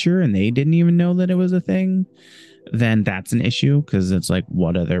the teacher and they didn't even know that it was a thing, then that's an issue, because it's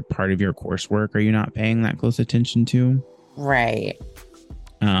what other part of your coursework are you not paying that close attention to? Right.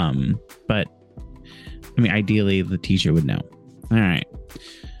 But ideally the teacher would know. All right.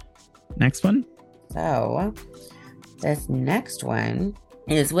 Next one. So this next one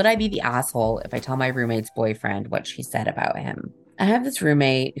is, would I be the asshole if I tell my roommate's boyfriend what she said about him? I have this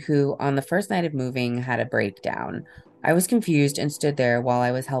roommate who, on the first night of moving, had a breakdown. I was confused and stood there while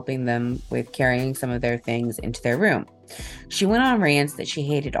I was helping them with carrying some of their things into their room. She went on rants that she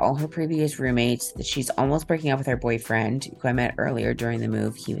hated all her previous roommates, that she's almost breaking up with her boyfriend, who I met earlier during the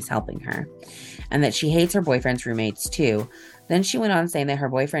move. He was helping her. And that she hates her boyfriend's roommates too. Then she went on saying that her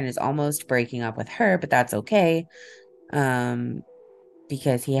boyfriend is almost breaking up with her, but that's okay.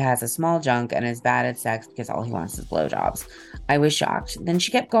 because he has a small junk and is bad at sex because all he wants is blowjobs. I was shocked. Then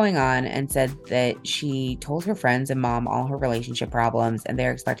she kept going on and said that she told her friends and mom all her relationship problems and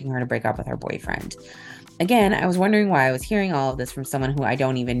they're expecting her to break up with her boyfriend. Again, I was wondering why I was hearing all of this from someone who I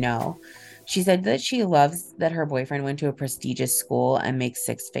don't even know. She said that she loves that her boyfriend went to a prestigious school and makes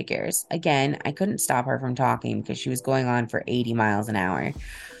six figures. Again, I couldn't stop her from talking because she was going on for 80 miles an hour.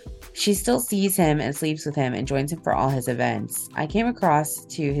 She still sees him and sleeps with him and joins him for all his events. I came across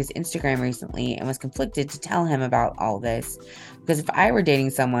to his Instagram recently and was conflicted to tell him about all this because if I were dating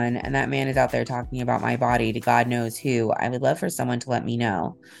someone and that man is out there talking about my body to God knows who, I would love for someone to let me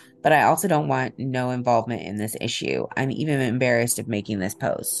know. But I also don't want no involvement in this issue. I'm even embarrassed of making this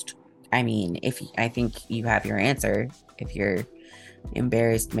post. I mean, if I think you have your answer, if you're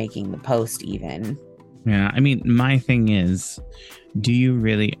embarrassed making the post, even. Yeah, I mean, my thing is, do you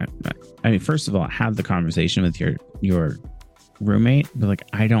really? I mean, first of all, have the conversation with your roommate, but like,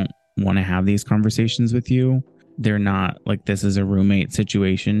 I don't want to have these conversations with you. They're not like this is a roommate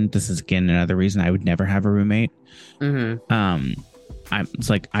situation. This is again another reason I would never have a roommate. Mm-hmm. It's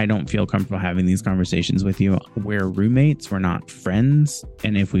like I don't feel comfortable having these conversations with you. We're roommates, we're not friends,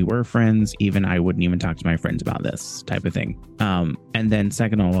 and if we were friends, even I wouldn't even talk to my friends about this type of thing. And then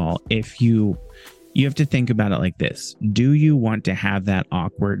second of all, if you have to think about it like this: do you want to have that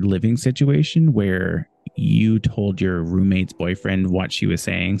awkward living situation where you told your roommate's boyfriend what she was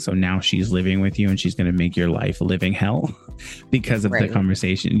saying, so now she's living with you and she's going to make your life a living hell because of the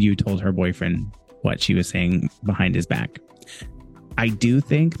conversation you told her boyfriend what she was saying behind his back? I do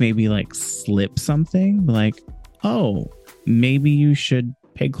think maybe like slip something like, oh, maybe you should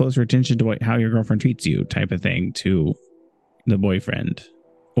pay closer attention to how your girlfriend treats you type of thing to the boyfriend.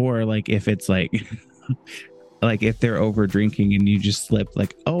 Or like if it's like like if they're over drinking and you just slip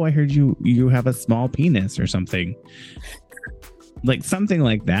like, oh, I heard you have a small penis or something. Like something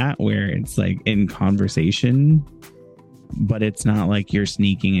like that where it's like in conversation, but it's not like you're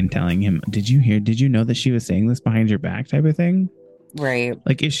sneaking and telling him, did you know that she was saying this behind your back type of thing? Right.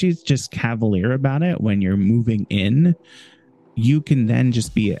 Like if she's just cavalier about it when you're moving in, you can then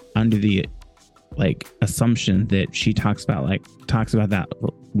just be under the like assumption that she talks like that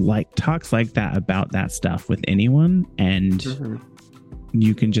about that stuff with anyone, and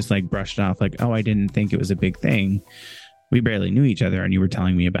you can just like brush it off like, oh, I didn't think it was a big thing. We barely knew each other and you were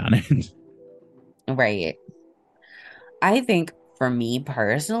telling me about it. Right. I think for me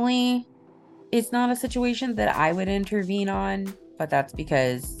personally, it's not a situation that I would intervene on, but that's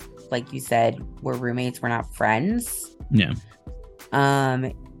because, like you said, we're roommates, we're not friends. Yeah.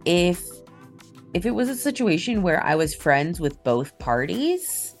 If it was a situation where I was friends with both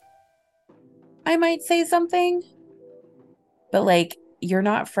parties, I might say something. But like, you're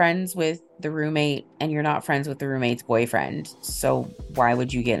not friends with the roommate and you're not friends with the roommate's boyfriend. So why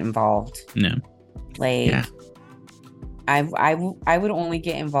would you get involved? No. Like, yeah. I would only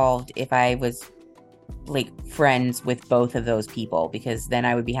get involved if I was like friends with both of those people, because then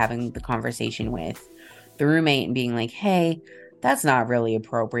I would be having the conversation with the roommate and being like, hey, that's not really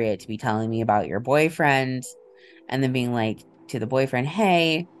appropriate to be telling me about your boyfriend. And then being like to the boyfriend,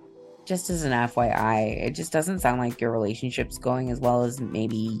 hey, just as an FYI, it just doesn't sound like your relationship's going as well as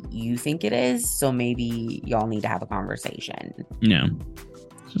maybe you think it is. So maybe y'all need to have a conversation. No,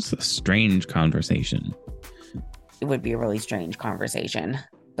 it's just a strange conversation. It would be a really strange conversation.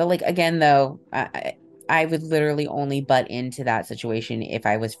 But like, again, though, I would literally only butt into that situation if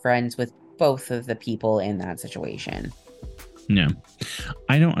I was friends with both of the people in that situation. No,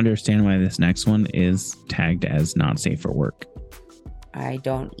 I don't understand why this next one is tagged as not safe for work. I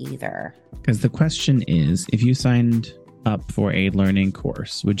don't either. Because the question is, if you signed up for a learning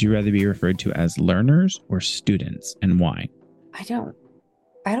course, would you rather be referred to as learners or students, and why? I don't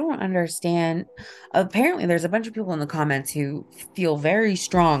understand. Apparently, there's a bunch of people in the comments who feel very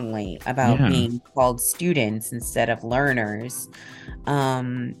strongly about being called students instead of learners.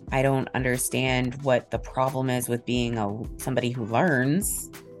 I don't understand what the problem is with being somebody who learns,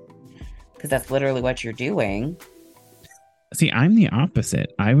 because that's literally what you're doing. See, I'm the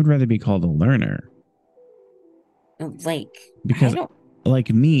opposite. I would rather be called a learner. Like, because like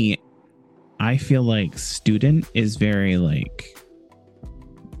me, I feel like student is very like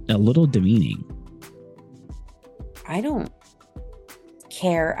a little demeaning. I don't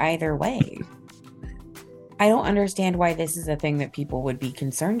care either way. I don't understand why this is a thing that people would be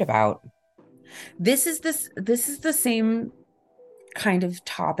concerned about. This is the same kind of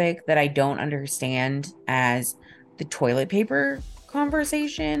topic that I don't understand as the toilet paper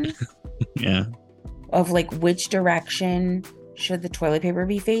conversation. Yeah. Of like, which direction should the toilet paper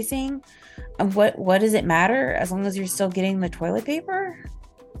be facing? what does it matter as long as you're still getting the toilet paper?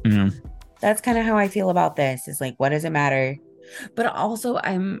 Yeah. That's kind of how I feel about this. Is like, what does it matter? But also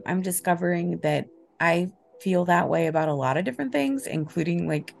I'm discovering that I feel that way about a lot of different things, including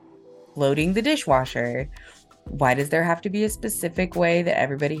like loading the dishwasher. Why does there have to be a specific way that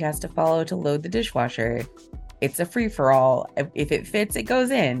everybody has to follow to load the dishwasher? It's a free for all. If it fits, it goes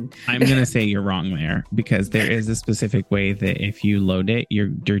in. I'm gonna say you're wrong there because there is a specific way that if you load it, your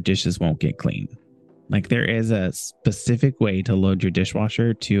dishes won't get clean. Like there is a specific way to load your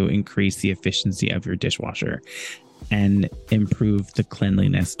dishwasher to increase the efficiency of your dishwasher and improve the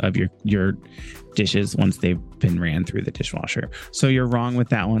cleanliness of your dishes once they've been ran through the dishwasher. So you're wrong with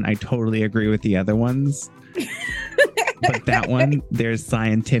that one. I totally agree with the other ones. But that one, there's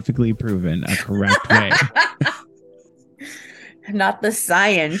scientifically proven a correct way. Not the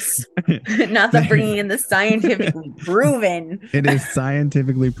science, not the bringing in the scientifically proven. It is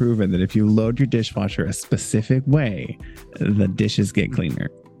scientifically proven that if you load your dishwasher a specific way, the dishes get cleaner.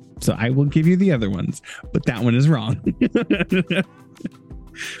 So I will give you the other ones, but that one is wrong.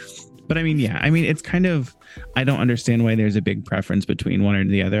 But I mean, yeah, I mean, it's kind of, I don't understand why there's a big preference between one or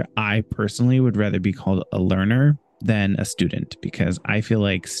the other. I personally would rather be called a learner than a student because I feel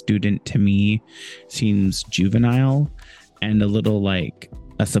like student to me seems juvenile and a little like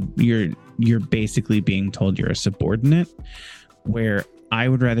you're basically being told you're a subordinate, where I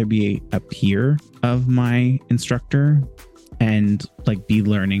would rather be a peer of my instructor and like be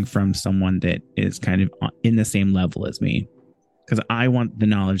learning from someone that is kind of in the same level as me, because I want the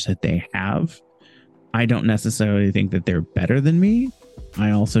knowledge that they have. I don't necessarily think that they're better than me.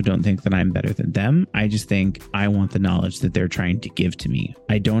 I also don't think that I'm better than them. I just think I want the knowledge that they're trying to give to me.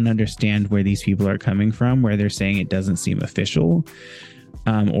 I don't understand where these people are coming from, where they're saying it doesn't seem official,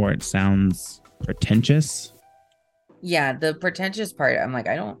 or it sounds pretentious. Yeah, the pretentious part, I'm like,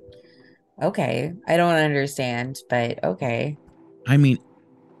 I don't understand, but okay. I mean,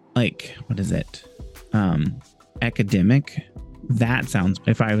 like, what is it? Academic. That sounds,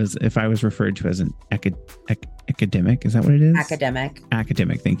 if I was referred to as an academic, is that what it is?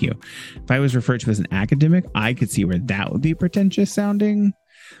 Academic, thank you. If I was referred to as an academic, I could see where that would be pretentious sounding,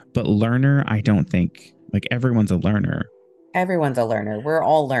 but learner, I don't think. Like, everyone's a learner. Everyone's a learner. We're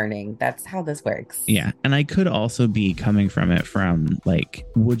all learning. That's how this works. Yeah. And I could also be coming from it from like,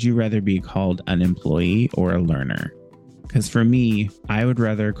 would you rather be called an employee or a learner? Because for me, I would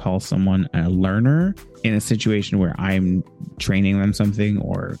rather call someone a learner in a situation where I'm training them something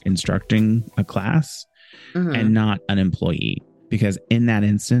or instructing a class, and not an employee. Because in that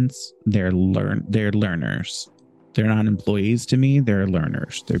instance, they're learners. They're not employees to me. They're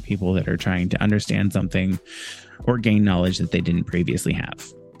learners. They're people that are trying to understand something or gain knowledge that they didn't previously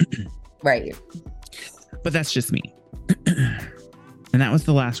have. Right. But that's just me. And that was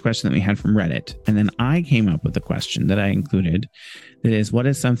the last question that we had from Reddit. And then I came up with a question that I included that is, what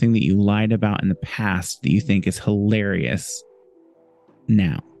is something that you lied about in the past that you think is hilarious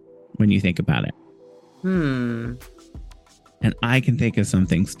now when you think about it? And I can think of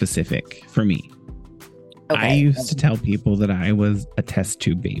something specific for me. Okay. I used to tell people that I was a test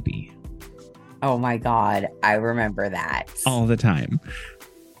tube baby. Oh my God. I remember that. All the time.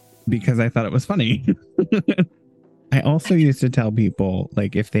 Because I thought it was funny. I also used to tell people,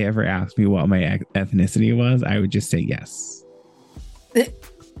 like, if they ever asked me what my ethnicity was, I would just say yes.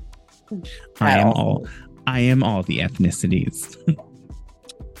 I am all the ethnicities.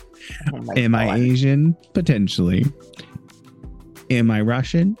 Am I Asian? Potentially. Am I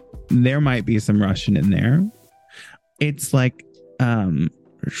Russian? There might be some Russian in there. It's like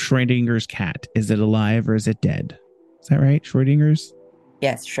Schrodinger's cat. Is it alive or is it dead? Is that right? Schrodinger's?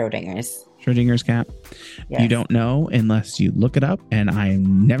 Yes, Schrodinger's. Schrodinger's cat. Yes. You don't know unless you look it up, and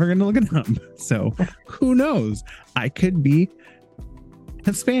I'm never going to look it up. So who knows? I could be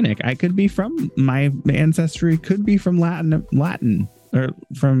Hispanic. I could be from, my ancestry could be from Latin or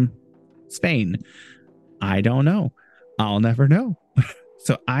from Spain. I don't know. I'll never know.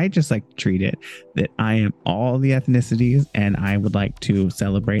 So I just like to treat it that I am all the ethnicities, and I would like to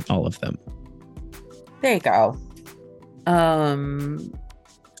celebrate all of them. There you go.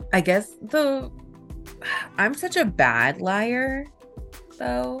 I guess I'm such a bad liar,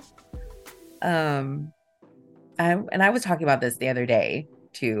 though. I was talking about this the other day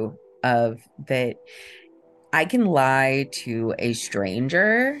too, of that I can lie to a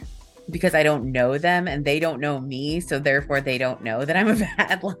stranger because I don't know them and they don't know me, so therefore they don't know that I'm a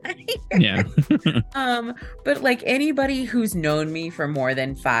bad liar. Yeah. But like anybody who's known me for more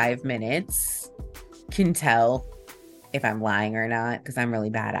than 5 minutes can tell if I'm lying or not, because I'm really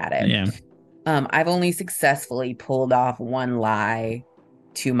bad at it. Yeah. I've only successfully pulled off one lie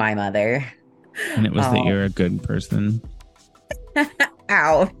to my mother. And it was that you're a good person.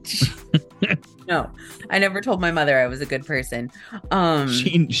 Ouch. No, I never told my mother I was a good person.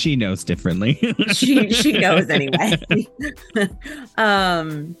 She knows differently. she knows anyway.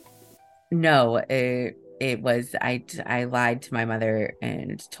 No, it was I lied to my mother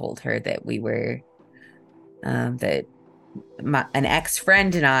and told her that we were that an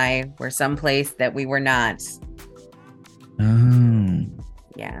ex-friend and I were someplace that we were not. Oh.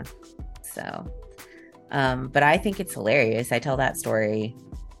 Yeah. So, but I think it's hilarious. I tell that story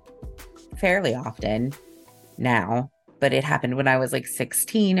fairly often now, but it happened when I was like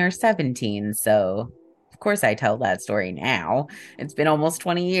 16 or 17. So, of course, I tell that story now. It's been almost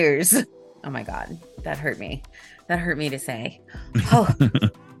 20 years. Oh my God, that hurt me. That hurt me to say. Oh,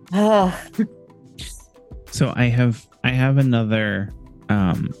 oh. So I have another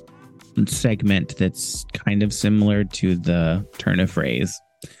segment that's kind of similar to the turn of phrase.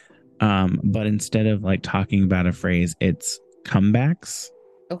 But instead of like talking about a phrase, it's comebacks.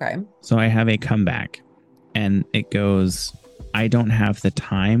 Okay. So I have a comeback and it goes, I don't have the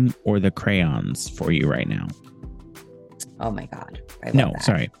time or the crayons for you right now. Oh my God.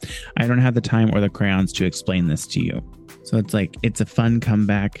 Sorry. I don't have the time or the crayons to explain this to you. So it's like, it's a fun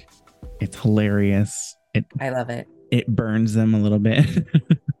comeback. It's hilarious. I love it. It burns them a little bit.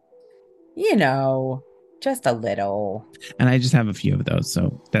 Just a little. And I just have a few of those.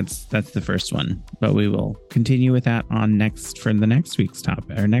 So that's the first one. But we will continue with that for the next week's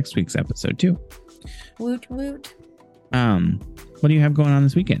topic or next week's episode too. Woot woot. What do you have going on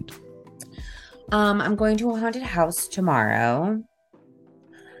this weekend? I'm going to a haunted house tomorrow.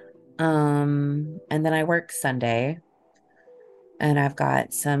 And then I work Sunday. And I've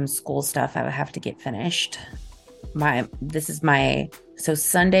got some school stuff I have to get finished. So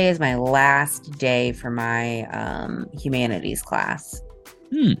Sunday is my last day for my humanities class.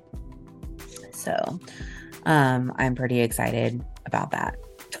 So I'm pretty excited about that.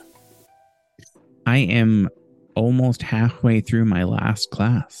 I am almost halfway through my last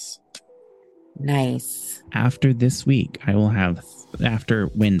class. Nice. After this week, after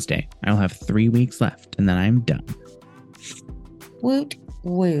Wednesday, I'll have 3 weeks left and then I'm done. Woot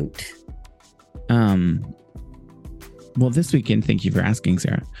woot. Well, this weekend, thank you for asking,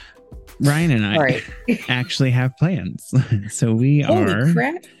 Sarah. Ryan and I actually have plans. So we Holy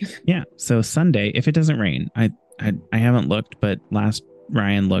crap. Yeah. So Sunday, if it doesn't rain, I haven't looked, but last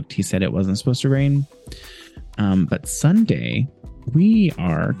Ryan looked, he said it wasn't supposed to rain. But Sunday, we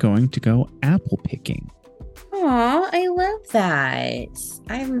are going to go apple picking. Aw, I love that.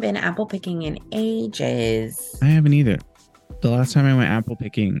 I haven't been apple picking in ages. I haven't either. The last time I went apple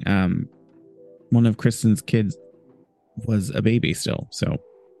picking, one of Kristen's kids was a baby still. So,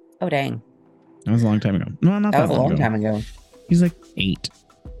 oh dang, that was a long time ago. No, not that was a long time ago. He's like 8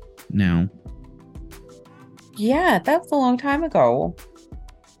 now. Yeah, that was a long time ago.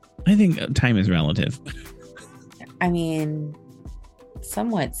 I think time is relative. I mean,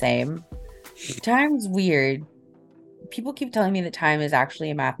 somewhat same. Time's weird. People keep telling me that time is actually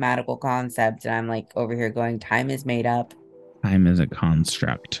a mathematical concept, and I'm like over here going, time is made up. Time is a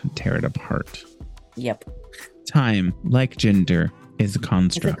construct. Tear it apart. Yep. Time, like gender, is a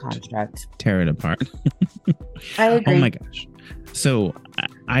construct. It's a construct. Tear it apart. I agree. Oh my gosh. So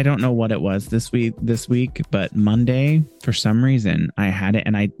I don't know what it was this week, but Monday, for some reason, I had it,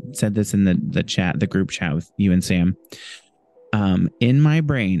 and I said this in the group chat with you and Sam. In my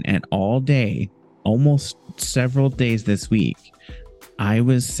brain, and all day, almost several days this week, I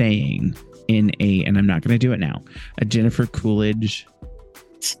was saying and I'm not going to do it now, a Jennifer Coolidge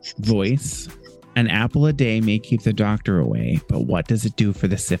voice. An apple a day may keep the doctor away, but what does it do for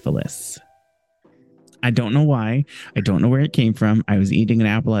the syphilis? I don't know why. I don't know where it came from. I was eating an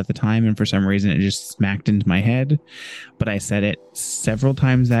apple at the time, and for some reason it just smacked into my head. But I said it several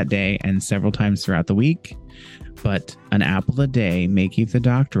times that day and several times throughout the week. But an apple a day may keep the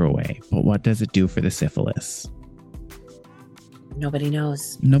doctor away, but what does it do for the syphilis? Nobody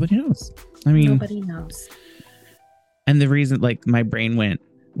knows. Nobody knows. I mean, nobody knows. And the reason, like, my brain went,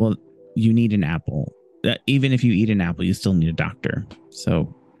 well, you need an apple. Even if you eat an apple, you still need a doctor.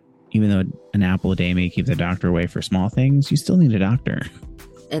 So even though an apple a day may keep the doctor away for small things, you still need a doctor.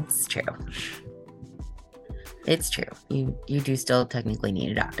 It's true. It's true. You do still technically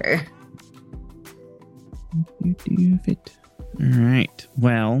need a doctor. You do fit. All right.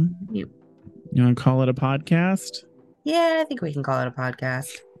 Well, you want to call it a podcast? Yeah, I think we can call it a podcast.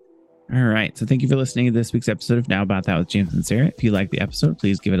 All right. So thank you for listening to this week's episode of Now About That with James and Sarah. If you like the episode,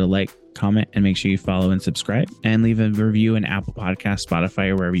 please give it a like, comment, and make sure you follow and subscribe, and leave a review in Apple Podcasts, Spotify,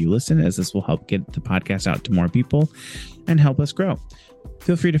 or wherever you listen, as this will help get the podcast out to more people and help us grow.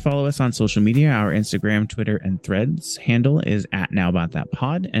 Feel free to follow us on social media. Our Instagram, Twitter, and Threads handle is at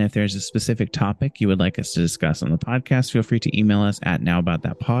NowAboutThatPod. And if there's a specific topic you would like us to discuss on the podcast, feel free to email us at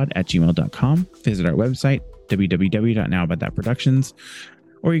nowaboutThatPod@gmail.com. Visit our website, www.nowaboutThatProductions.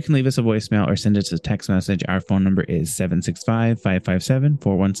 Or you can leave us a voicemail or send us a text message. Our phone number is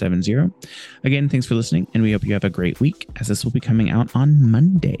 765-557-4170. Again, thanks for listening, and we hope you have a great week, as this will be coming out on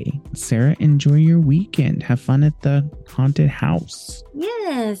Monday. Sarah, enjoy your weekend. Have fun at the haunted house.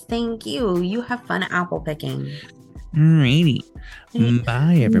 Yes, thank you. You have fun apple picking. Alrighty.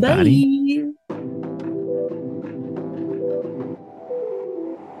 Bye, everybody. Bye.